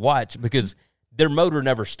exciting to watch because their motor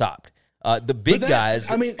never stopped. The big guys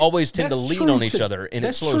always tend to lean on each other, and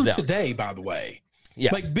it slows down. That's true today, by the way.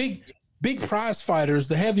 Yeah. Like big prize fighters,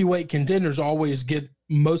 the heavyweight contenders always get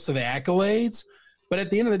most of the accolades. But at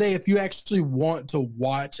the end of the day, if you actually want to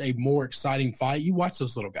watch a more exciting fight, you watch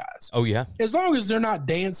those little guys. Oh, yeah. As long as they're not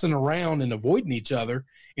dancing around and avoiding each other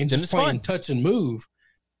and just playing touch and move,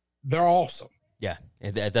 they're awesome. Yeah.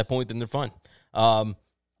 At that point, then they're fun.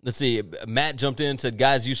 Let's see. Matt jumped in and said,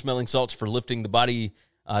 guys, use smelling salts for lifting. The body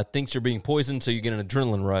thinks you're being poisoned, so you get an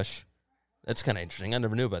adrenaline rush. That's kind of interesting. I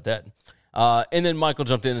never knew about that. And then Michael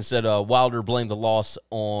jumped in and said Wilder blamed the loss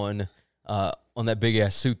on that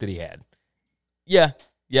big-ass suit that he had. Yeah.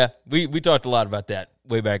 We talked a lot about that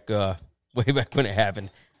way back when it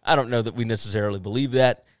happened. I don't know that we necessarily believe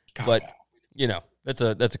that, but that's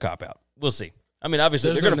a cop out. We'll see. I mean,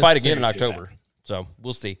 obviously they're going to fight again in October, so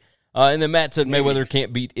we'll see. And then Matt said Mayweather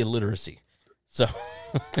can't beat illiteracy. So,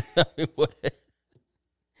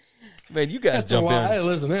 man, you guys jump in. Hey,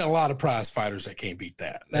 listen, there are a lot of prize fighters that can't beat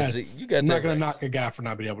that. I'm not going to knock a guy for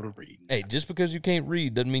not being able to read. Hey, just because you can't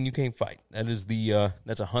read doesn't mean you can't fight. That is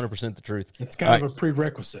that's 100% the truth. It's kind of a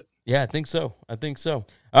prerequisite. Yeah, I think so. All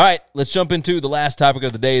right, let's jump into the last topic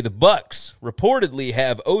of the day. The Bucks reportedly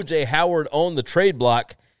have O.J. Howard on the trade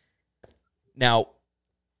block. Now,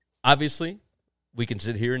 obviously, we can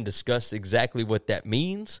sit here and discuss exactly what that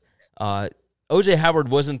means. O.J. Howard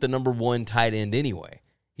wasn't the number one tight end anyway.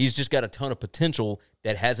 He's just got a ton of potential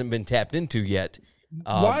that hasn't been tapped into yet.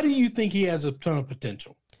 Why do you think he has a ton of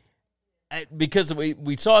potential? Because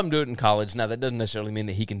we saw him do it in college. Now, that doesn't necessarily mean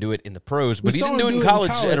that he can do it in the pros, but he didn't do it in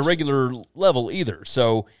college at a regular level either.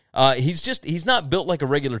 So he's not built like a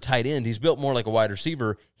regular tight end. He's built more like a wide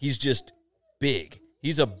receiver. He's just big.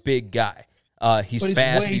 He's a big guy. He's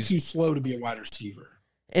fast. Way too slow to be a wide receiver.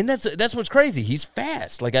 And that's what's crazy. He's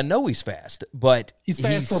fast. Like, I know he's fast, but he's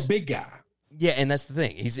fast for a big guy. Yeah, and that's the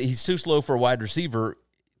thing. He's too slow for a wide receiver,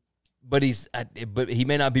 but he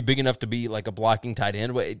may not be big enough to be like a blocking tight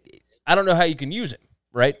end. I don't know how you can use him,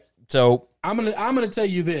 right? So I'm gonna tell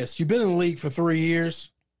you this: you've been in the league for 3 years.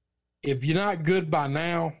 if you're not good by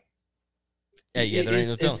now, there ain't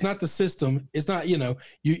no telling. It's not the system. It's not,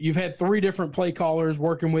 you've had 3 different play callers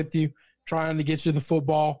working with you, trying to get you the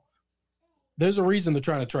football. There's a reason they're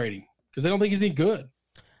trying to trade him because they don't think he's any good.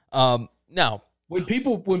 Now, when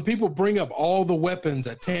people bring up all the weapons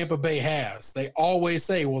that Tampa Bay has, they always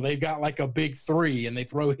say, well, they've got like a big 3 and they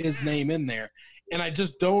throw his name in there. And I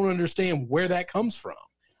just don't understand where that comes from.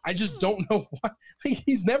 I just don't know why.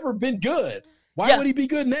 He's never been good. Why would he be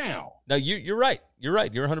good now? No, you're right. You're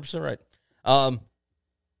right. You're 100% right.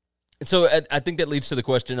 So I think that leads to the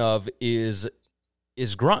question of is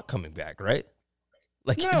Gronk coming back, right?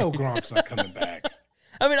 No, Gronk's not coming back.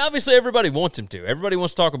 I mean, obviously everybody wants him to. Everybody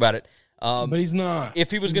wants to talk about it. But he's not.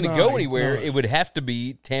 If he was going to go anywhere, it would have to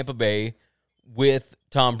be Tampa Bay with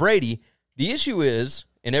Tom Brady. The issue is,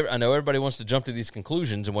 and I know everybody wants to jump to these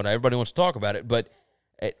conclusions and everybody wants to talk about it, but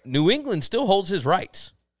New England still holds his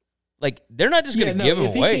rights. They're not just going to give him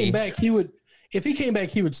away. If he came back,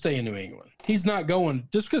 he would stay in New England. He's not going.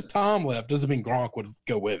 Just because Tom left doesn't mean Gronk would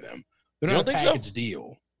go with him. They're not a package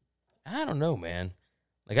deal. I don't know, man.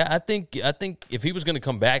 I think if he was going to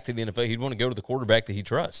come back to the NFL, he'd want to go to the quarterback that he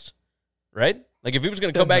trusts, right? If he was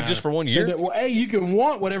going to come back just for 1 year. Well, hey, you can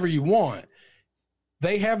want whatever you want.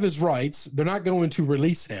 They have his rights. They're not going to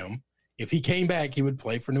release him. If he came back, he would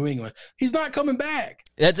play for New England. He's not coming back.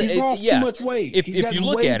 He's lost too much weight. He's gotten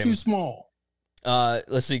way too small.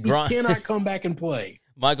 Let's see. Gronk he cannot come back and play.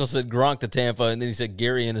 Michael said Gronk to Tampa, and then he said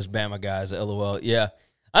Gary and his Bama guys. LOL. Yeah,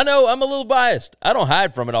 I know. I'm a little biased. I don't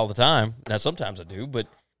hide from it all the time. Now, sometimes I do, but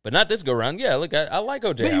not this go round. Yeah, look, I like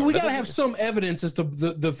O.J. Howard. We got to have some evidence as to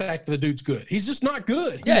the fact that the dude's good. He's just not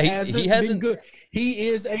good. He hasn't been good. He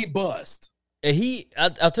is a bust.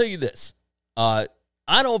 I'll tell you this. I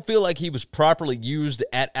don't feel like he was properly used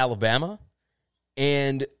at Alabama,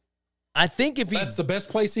 and I think that's the best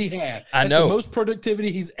place he had. I know. That's the most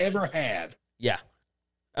productivity he's ever had. Yeah.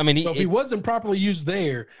 I mean, if he wasn't properly used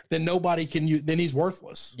there, then nobody can use. Then he's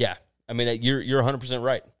worthless. Yeah, I mean, you're 100%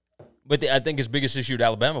 right. But I think his biggest issue at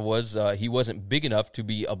Alabama was he wasn't big enough to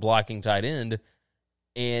be a blocking tight end,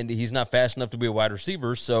 and he's not fast enough to be a wide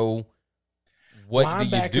receiver. So, what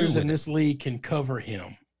linebackers do you do in this league can cover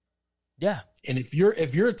him? Yeah, and if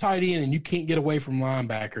you're a tight end and you can't get away from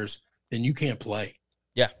linebackers, then you can't play.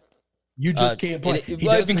 Yeah. You just can't play. If you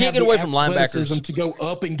can't get away from linebackers to go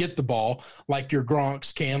up and get the ball like your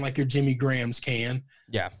Gronks can, like your Jimmy Grahams can.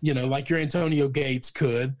 Yeah. Like your Antonio Gates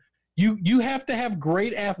could. You have to have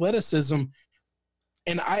great athleticism.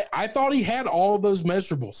 And I thought he had all of those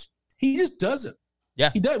measurables. He just doesn't.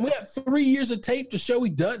 Yeah. He doesn't. We got 3 years of tape to show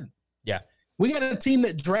he doesn't. Yeah. We got a team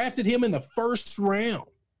that drafted him in the first round.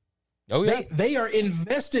 Oh, yeah. They are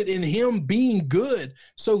invested in him being good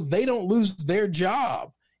so they don't lose their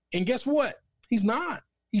job. And guess what? He's not.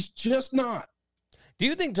 He's just not. Do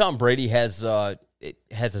you think Tom Brady has a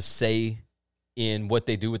say in what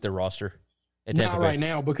they do with their roster? Not right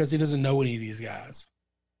now because he doesn't know any of these guys.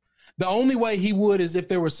 The only way he would is if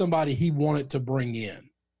there was somebody he wanted to bring in.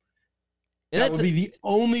 And that would be the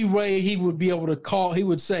only way he would be able to call. He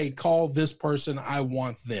would say, call this person. I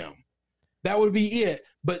want them. That would be it.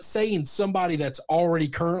 But saying somebody that's already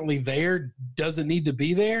currently there doesn't need to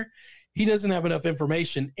be there, he doesn't have enough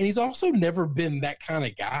information. And he's also never been that kind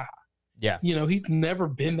of guy. Yeah. He's never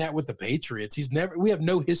been that with the Patriots. We have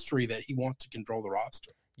no history that he wants to control the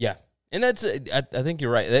roster. Yeah. And I think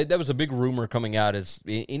you're right. That was a big rumor coming out is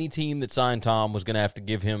any team that signed Tom was going to have to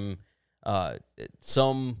give him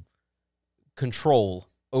some control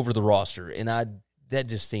over the roster. And that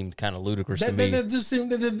just seemed kind of ludicrous to me. That just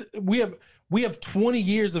seemed we have 20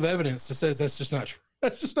 years of evidence that says that's just not true.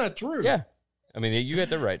 That's just not true. Yeah. I mean, you got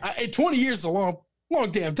that right. 20 years is a long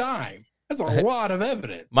damn time. That's a lot of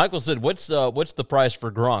evidence. Michael said, "What's the price for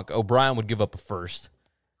Gronk?" O'Brien would give up a first.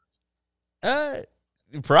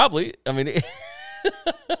 Probably. I mean,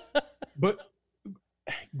 but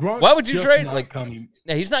Gronk's why would you trade? Coming.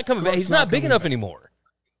 No, he's not coming back. He's not big enough anymore.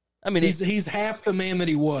 I mean, he's half the man that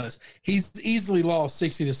he was. He's easily lost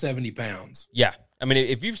 60 to 70 pounds. Yeah, I mean,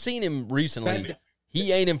 if you've seen him recently,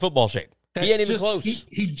 he ain't in football shape. He ain't even close.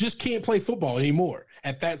 He just can't play football anymore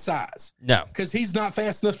at that size. No. Because he's not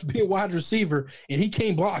fast enough to be a wide receiver, and he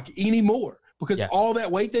can't block anymore because all that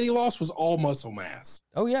weight that he lost was all muscle mass.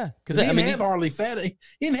 Oh, yeah. Because he didn't have hardly fat. He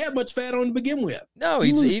didn't have much fat on to begin with. No,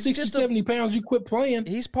 he's 60, just 70 pounds, you quit playing.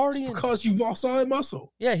 He's partying. It's because you've lost all that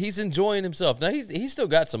muscle. Yeah, he's enjoying himself. Now, he's still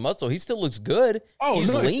got some muscle. He still looks good. Oh,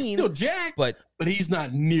 he's lean. He's still jacked, but he's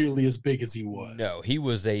not nearly as big as he was. No, he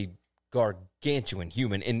was a gargantuan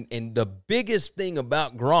human. And the biggest thing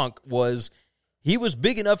about Gronk was he was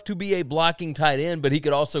big enough to be a blocking tight end, but he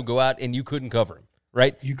could also go out and you couldn't cover him.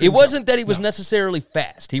 right? It wasn't that he was necessarily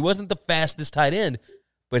fast. He wasn't the fastest tight end,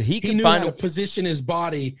 but he knew find how to position his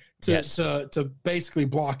body to basically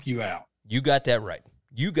block you out. You got that right.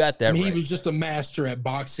 You got that right. He was just a master at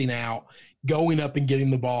boxing out, going up and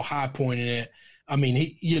getting the ball, high pointing it. I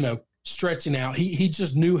mean, stretching out. He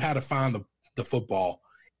just knew how to find the football.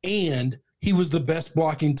 And he was the best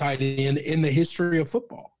blocking tight end in the history of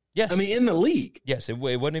football. Yes. I mean, in the league. Yes, it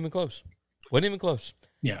wasn't even close. Wasn't even close.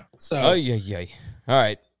 Yeah. So. Oh, yeah. All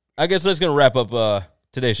right. I guess that's going to wrap up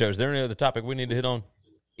today's show. Is there any other topic we need to hit on?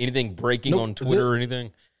 Anything breaking on Twitter or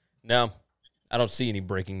anything? No, I don't see any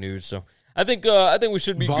breaking news. So I think we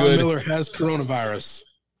should be Von good. Miller has coronavirus.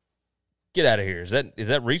 Get out of here. Is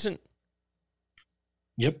that recent?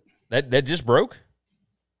 Yep. That just broke?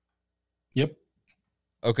 Yep.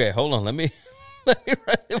 Okay, hold on. Let me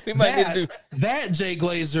we might need to do that. Jay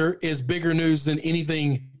Glazer is bigger news than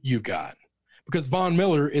anything you've got, because Von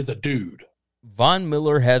Miller is a dude. Von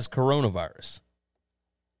Miller has coronavirus.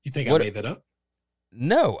 You think I made that up?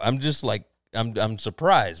 No, I'm just like I'm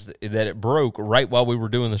surprised that it broke right while we were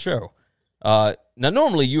doing the show. Now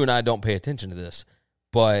normally you and I don't pay attention to this,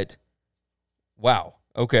 but wow.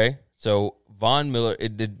 Okay, so Von Miller,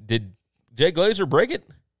 did Jay Glazer break it?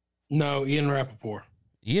 No, Ian Rappaport.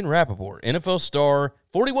 NFL star,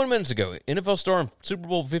 41 minutes ago, NFL star and Super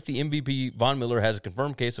Bowl 50 MVP Von Miller has a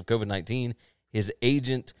confirmed case of COVID-19. His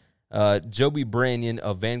agent, Joby Branyan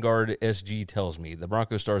of Vanguard SG, tells me the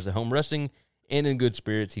Broncos star is at home resting and in good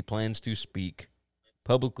spirits. He plans to speak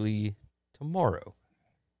publicly tomorrow.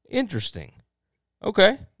 Interesting.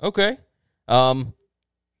 Okay. Now,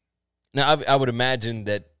 I would imagine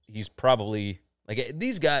that he's probably, like,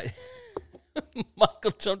 these guys,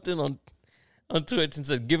 Michael jumped in on Twitch and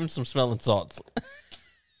said, give him some smelling salts.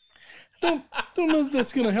 Don't know if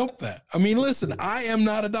that's going to help that. I mean, listen, I am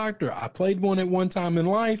not a doctor. I played one at one time in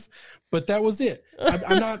life, but that was it.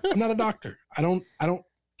 I'm not a doctor. I don't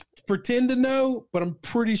pretend to know, but I'm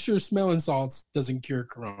pretty sure smelling salts doesn't cure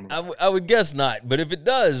coronavirus. I would guess not, but if it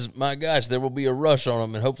does, my gosh, there will be a rush on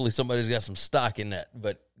them, and hopefully somebody's got some stock in that.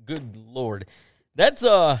 But good Lord, that's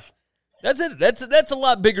it. That's a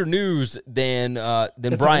lot bigger news than Brian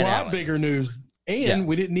Allen. A lot bigger news, and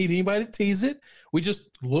we didn't need anybody to tease it. We just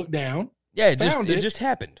looked down. Yeah, it just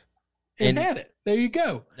happened. And had it. There you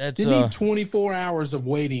go. Didn't need 24 hours of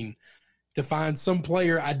waiting to find some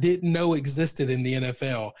player I didn't know existed in the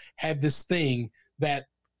NFL have this thing that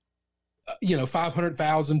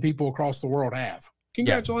 500,000 people across the world have.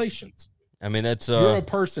 Congratulations. Yeah. I mean, that's you're a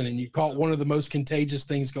person and you caught one of the most contagious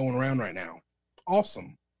things going around right now.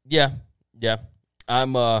 Awesome. Yeah.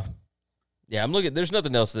 I'm looking. There's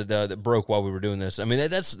nothing else that broke while we were doing this. I mean,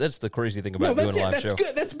 that's the crazy thing about doing a live show. That's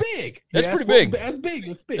good. That's big. That's pretty big. That's big.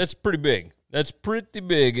 That's pretty big. That's pretty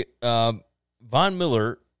big. Von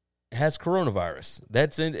Miller has coronavirus.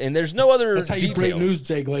 That's in, and there's no other. That's how you break news,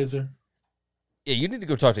 Jay Glazer. Yeah, you need to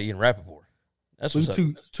go talk to Ian Rappaport. That's what's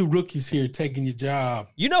two rookies here taking your job.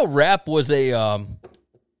 Rapp was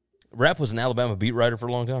an Alabama beat writer for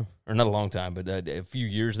a long time, or not a long time, but a few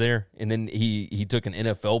years there, and then he took an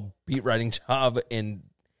NFL beat writing job, and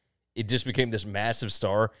it just became this massive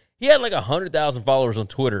star. He had like 100,000 followers on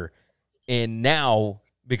Twitter, and now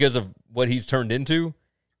because of what he's turned into,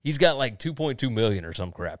 he's got like 2.2 million or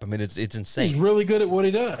some crap. I mean, it's insane. He's really good at what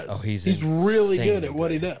he does. Oh, he's really good at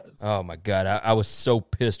what he does. Oh my God, I was so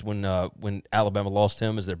pissed when Alabama lost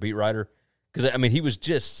him as their beat writer, because I mean he was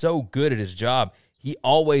just so good at his job. He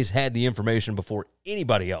always had the information before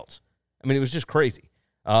anybody else. I mean, it was just crazy.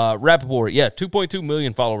 Rappaport, 2.2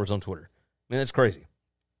 million followers on Twitter. I mean, that's crazy.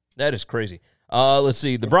 That is crazy. Let's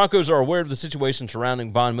see. The Broncos are aware of the situation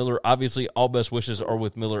surrounding Von Miller. Obviously, all best wishes are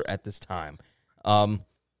with Miller at this time.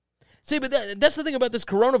 See, but that's the thing about this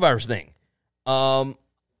coronavirus thing.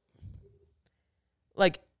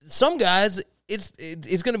 Like, some guys, it's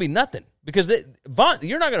going to be nothing. Because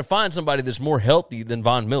you're not going to find somebody that's more healthy than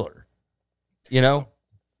Von Miller. You know?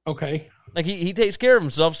 Okay. Like, he takes care of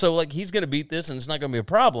himself, so, like, he's going to beat this, and it's not going to be a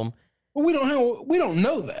problem. Well, we don't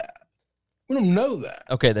know that. We don't know that.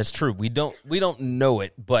 Okay, that's true. We don't know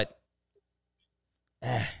it, but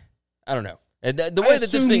I don't know. The way that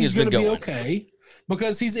this thing has been going. Be okay,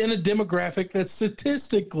 because he's in a demographic that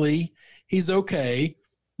statistically he's okay,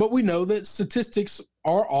 but we know that statistics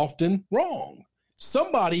are often wrong.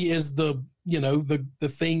 Somebody is the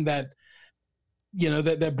thing that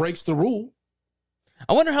that breaks the rule.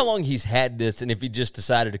 I wonder how long he's had this, and if he just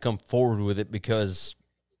decided to come forward with it because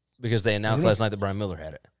they announced last night that Brian Miller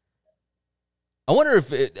had it. I wonder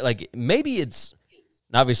if maybe it's,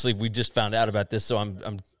 obviously we just found out about this, so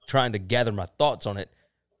I'm trying to gather my thoughts on it,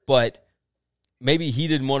 but maybe he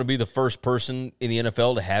didn't want to be the first person in the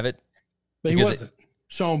NFL to have it. But he wasn't.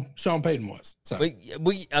 Sean Payton was. So.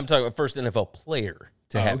 I'm talking about first NFL player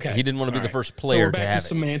to have it. He didn't want to be the first So player we're to back have to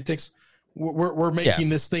semantics. We're making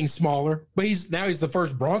this thing smaller, but he's the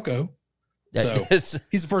first Bronco. So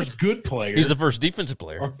he's the first good player. He's the first defensive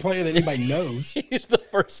player. Or player that anybody knows. He's the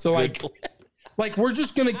first good player. Like we're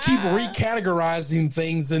just going to keep recategorizing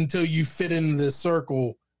things until you fit in this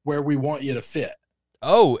circle where we want you to fit.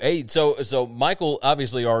 Oh, hey, so Michael,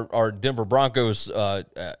 obviously our Denver Broncos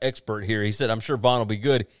expert here, he said, I'm sure Vaughn will be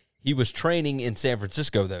good. He was training in San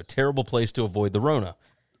Francisco, though. Terrible place to avoid the Rona.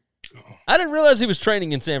 I didn't realize he was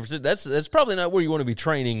training in San Francisco. That's probably not where you want to be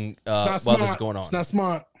training while this is going on. It's not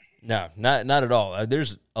smart. No, not at all.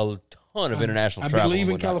 There's a ton of international travel. I believe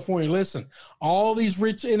in California. Listen, all these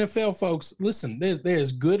rich NFL folks, listen,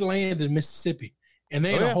 there's good land in Mississippi, and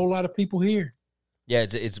there ain't a whole lot of people here. Yeah,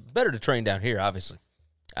 it's better to train down here, obviously.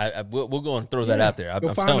 We'll go and throw that out there.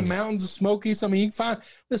 Go find the mountains of Smokies. I mean, you can find,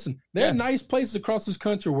 listen, there are nice places across this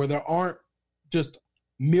country where there aren't just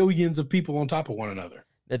millions of people on top of one another.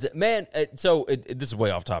 That's it, man. So this is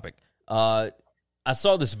way off topic. I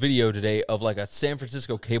saw this video today of like a San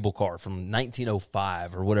Francisco cable car from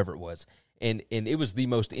 1905 or whatever it was, and it was the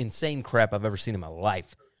most insane crap I've ever seen in my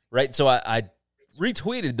life. Right, so I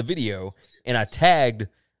retweeted the video and I tagged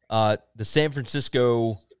the San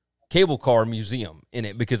Francisco Cable Car Museum in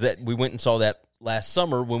it because we went and saw that last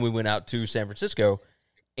summer when we went out to San Francisco,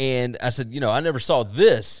 and I said, I never saw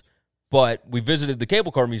this, but we visited the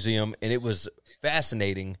Cable Car Museum and it was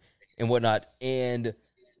fascinating and whatnot, and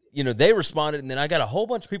they responded, and then I got a whole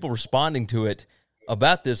bunch of people responding to it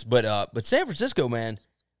about this. But San Francisco, man,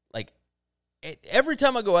 like every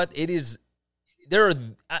time I go out,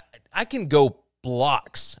 I can go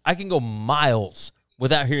blocks, I can go miles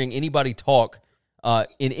without hearing anybody talk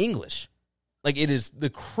in English. Like it is the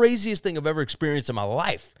craziest thing I've ever experienced in my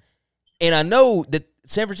life. And I know that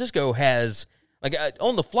San Francisco has, like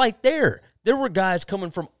on the flight there were guys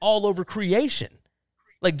coming from all over creation.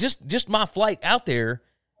 Like just my flight out there,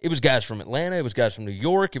 it was guys from Atlanta. It was guys from New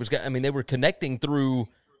York. They were connecting through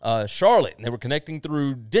Charlotte, and they were connecting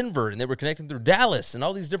through Denver, and they were connecting through Dallas, and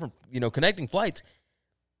all these different, connecting flights.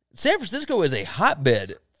 San Francisco is a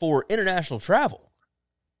hotbed for international travel.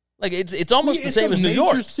 Like it's almost the same as New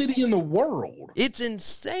York. It's a major city in the world. It's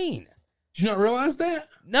insane. Did you not realize that?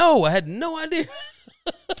 No, I had no idea.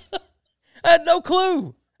 I had no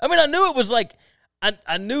clue. I mean, I knew it was like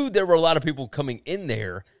I knew there were a lot of people coming in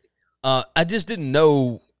there. I just didn't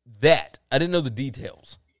know that. I didn't know the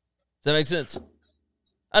details. Does that make sense?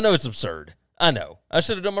 I know it's absurd. I know. I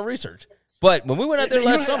should have done my research. But when we went out there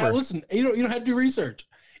last summer, listen, you don't have to do research.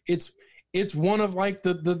 It's one of like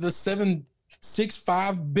the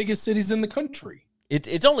 765 biggest cities in the country.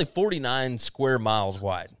 It's only 49 square miles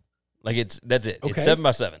wide. Like that's it. Okay. It's 7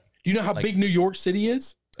 by 7. Do you know how big New York City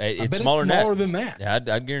is? It's smaller than that. Yeah,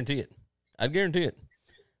 I'd guarantee it. I'd guarantee it.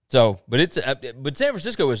 So, but San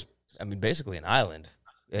Francisco is, basically an island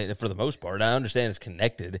for the most part. I understand it's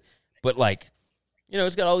connected, but like,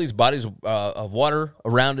 it's got all these bodies of water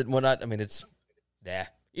around it and whatnot.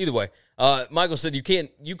 Either way. Michael said you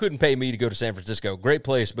couldn't pay me to go to San Francisco. Great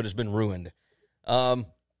place, but it's been ruined. I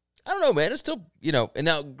don't know, man. It's still, and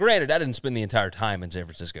now granted, I didn't spend the entire time in San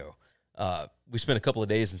Francisco. We spent a couple of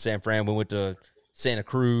days in San Fran. We went to Santa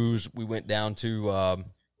Cruz. We went down to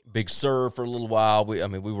Big Sur for a little while. We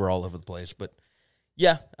were all over the place, but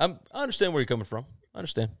yeah, I understand where you're coming from. I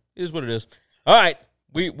understand. It is what it is. All right.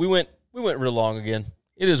 We went real long again.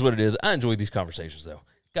 It is what it is. I enjoyed these conversations though.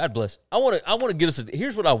 God bless. I want to get us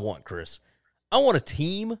here's what I want, Chris. I want a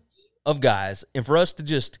team of guys and for us to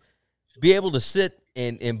just be able to sit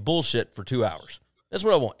and bullshit for 2 hours. That's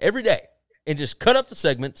what I want every day. And just cut up the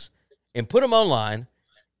segments and put them online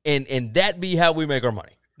and that be how we make our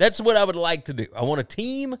money. That's what I would like to do. I want a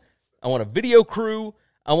team. I want a video crew.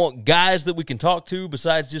 I want guys that we can talk to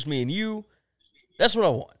besides just me and you. That's what I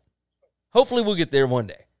want. Hopefully we'll get there one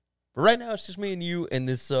day. But right now it's just me and you and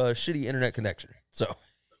this shitty internet connection. So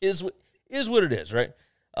is what it is, right?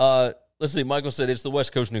 Let's see. Michael said it's the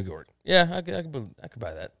West Coast, New York. Yeah, I could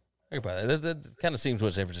buy that. I could buy that. That kind of seems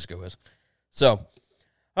what San Francisco is. So,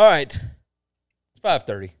 all right. It's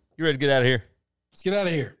 5:30. You ready to get out of here? Let's get out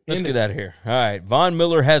of here. Let's get out of here. All right. Von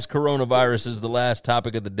Miller has coronavirus is the last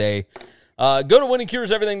topic of the day. Go to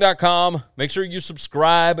winningcureseverything.com. Make sure you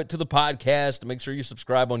subscribe to the podcast. Make sure you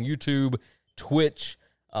subscribe on YouTube, Twitch,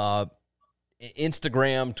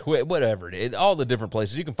 Instagram, Twitter, whatever it is. All the different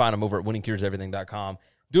places. You can find them over at winningcureseverything.com.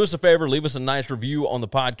 Do us a favor. Leave us a nice review on the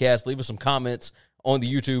podcast. Leave us some comments on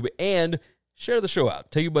the YouTube. And share the show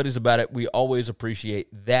out. Tell your buddies about it. We always appreciate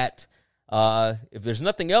that. If there's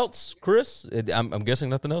nothing else, Chris, I'm guessing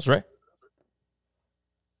nothing else, right?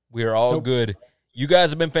 We are all good You guys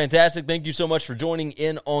have been fantastic. Thank you so much for joining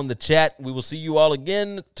in on the chat. We will see you all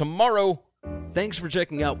again tomorrow. Thanks for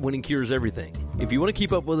checking out Winning Cures Everything. If you want to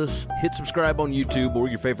keep up with us, hit subscribe on YouTube or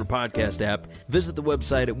your favorite podcast app. Visit the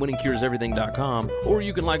website at winningcureseverything.com, or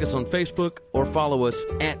you can like us on Facebook or follow us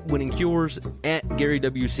at Winning Cures, at Gary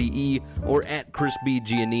WCE, or at Chris B.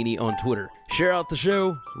 Giannini on Twitter. Share out the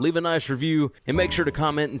show, leave a nice review, and make sure to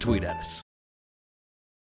comment and tweet at us.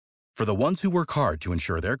 For the ones who work hard to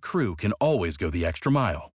ensure their crew can always go the extra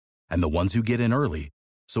mile, and the ones who get in early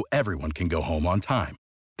so everyone can go home on time,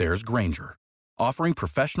 there's Grainger, offering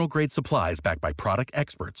professional-grade supplies backed by product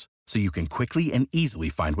experts so you can quickly and easily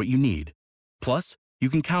find what you need. Plus, you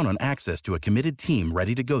can count on access to a committed team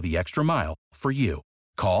ready to go the extra mile for you.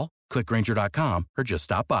 Call, click Grainger.com, or just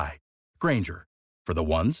stop by. Grainger, for the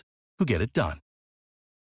ones who get it done.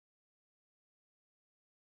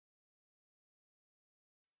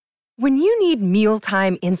 When you need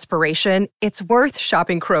mealtime inspiration, it's worth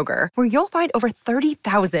shopping Kroger, where you'll find over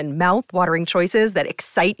 30,000 mouth-watering choices that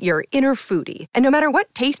excite your inner foodie. And no matter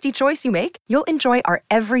what tasty choice you make, you'll enjoy our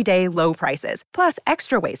everyday low prices, plus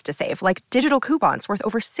extra ways to save, like digital coupons worth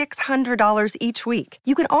over $600 each week.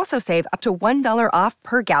 You can also save up to $1 off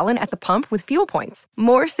per gallon at the pump with fuel points.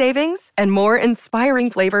 More savings and more inspiring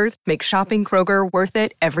flavors make shopping Kroger worth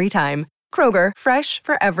it every time. Kroger, fresh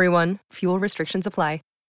for everyone. Fuel restrictions apply.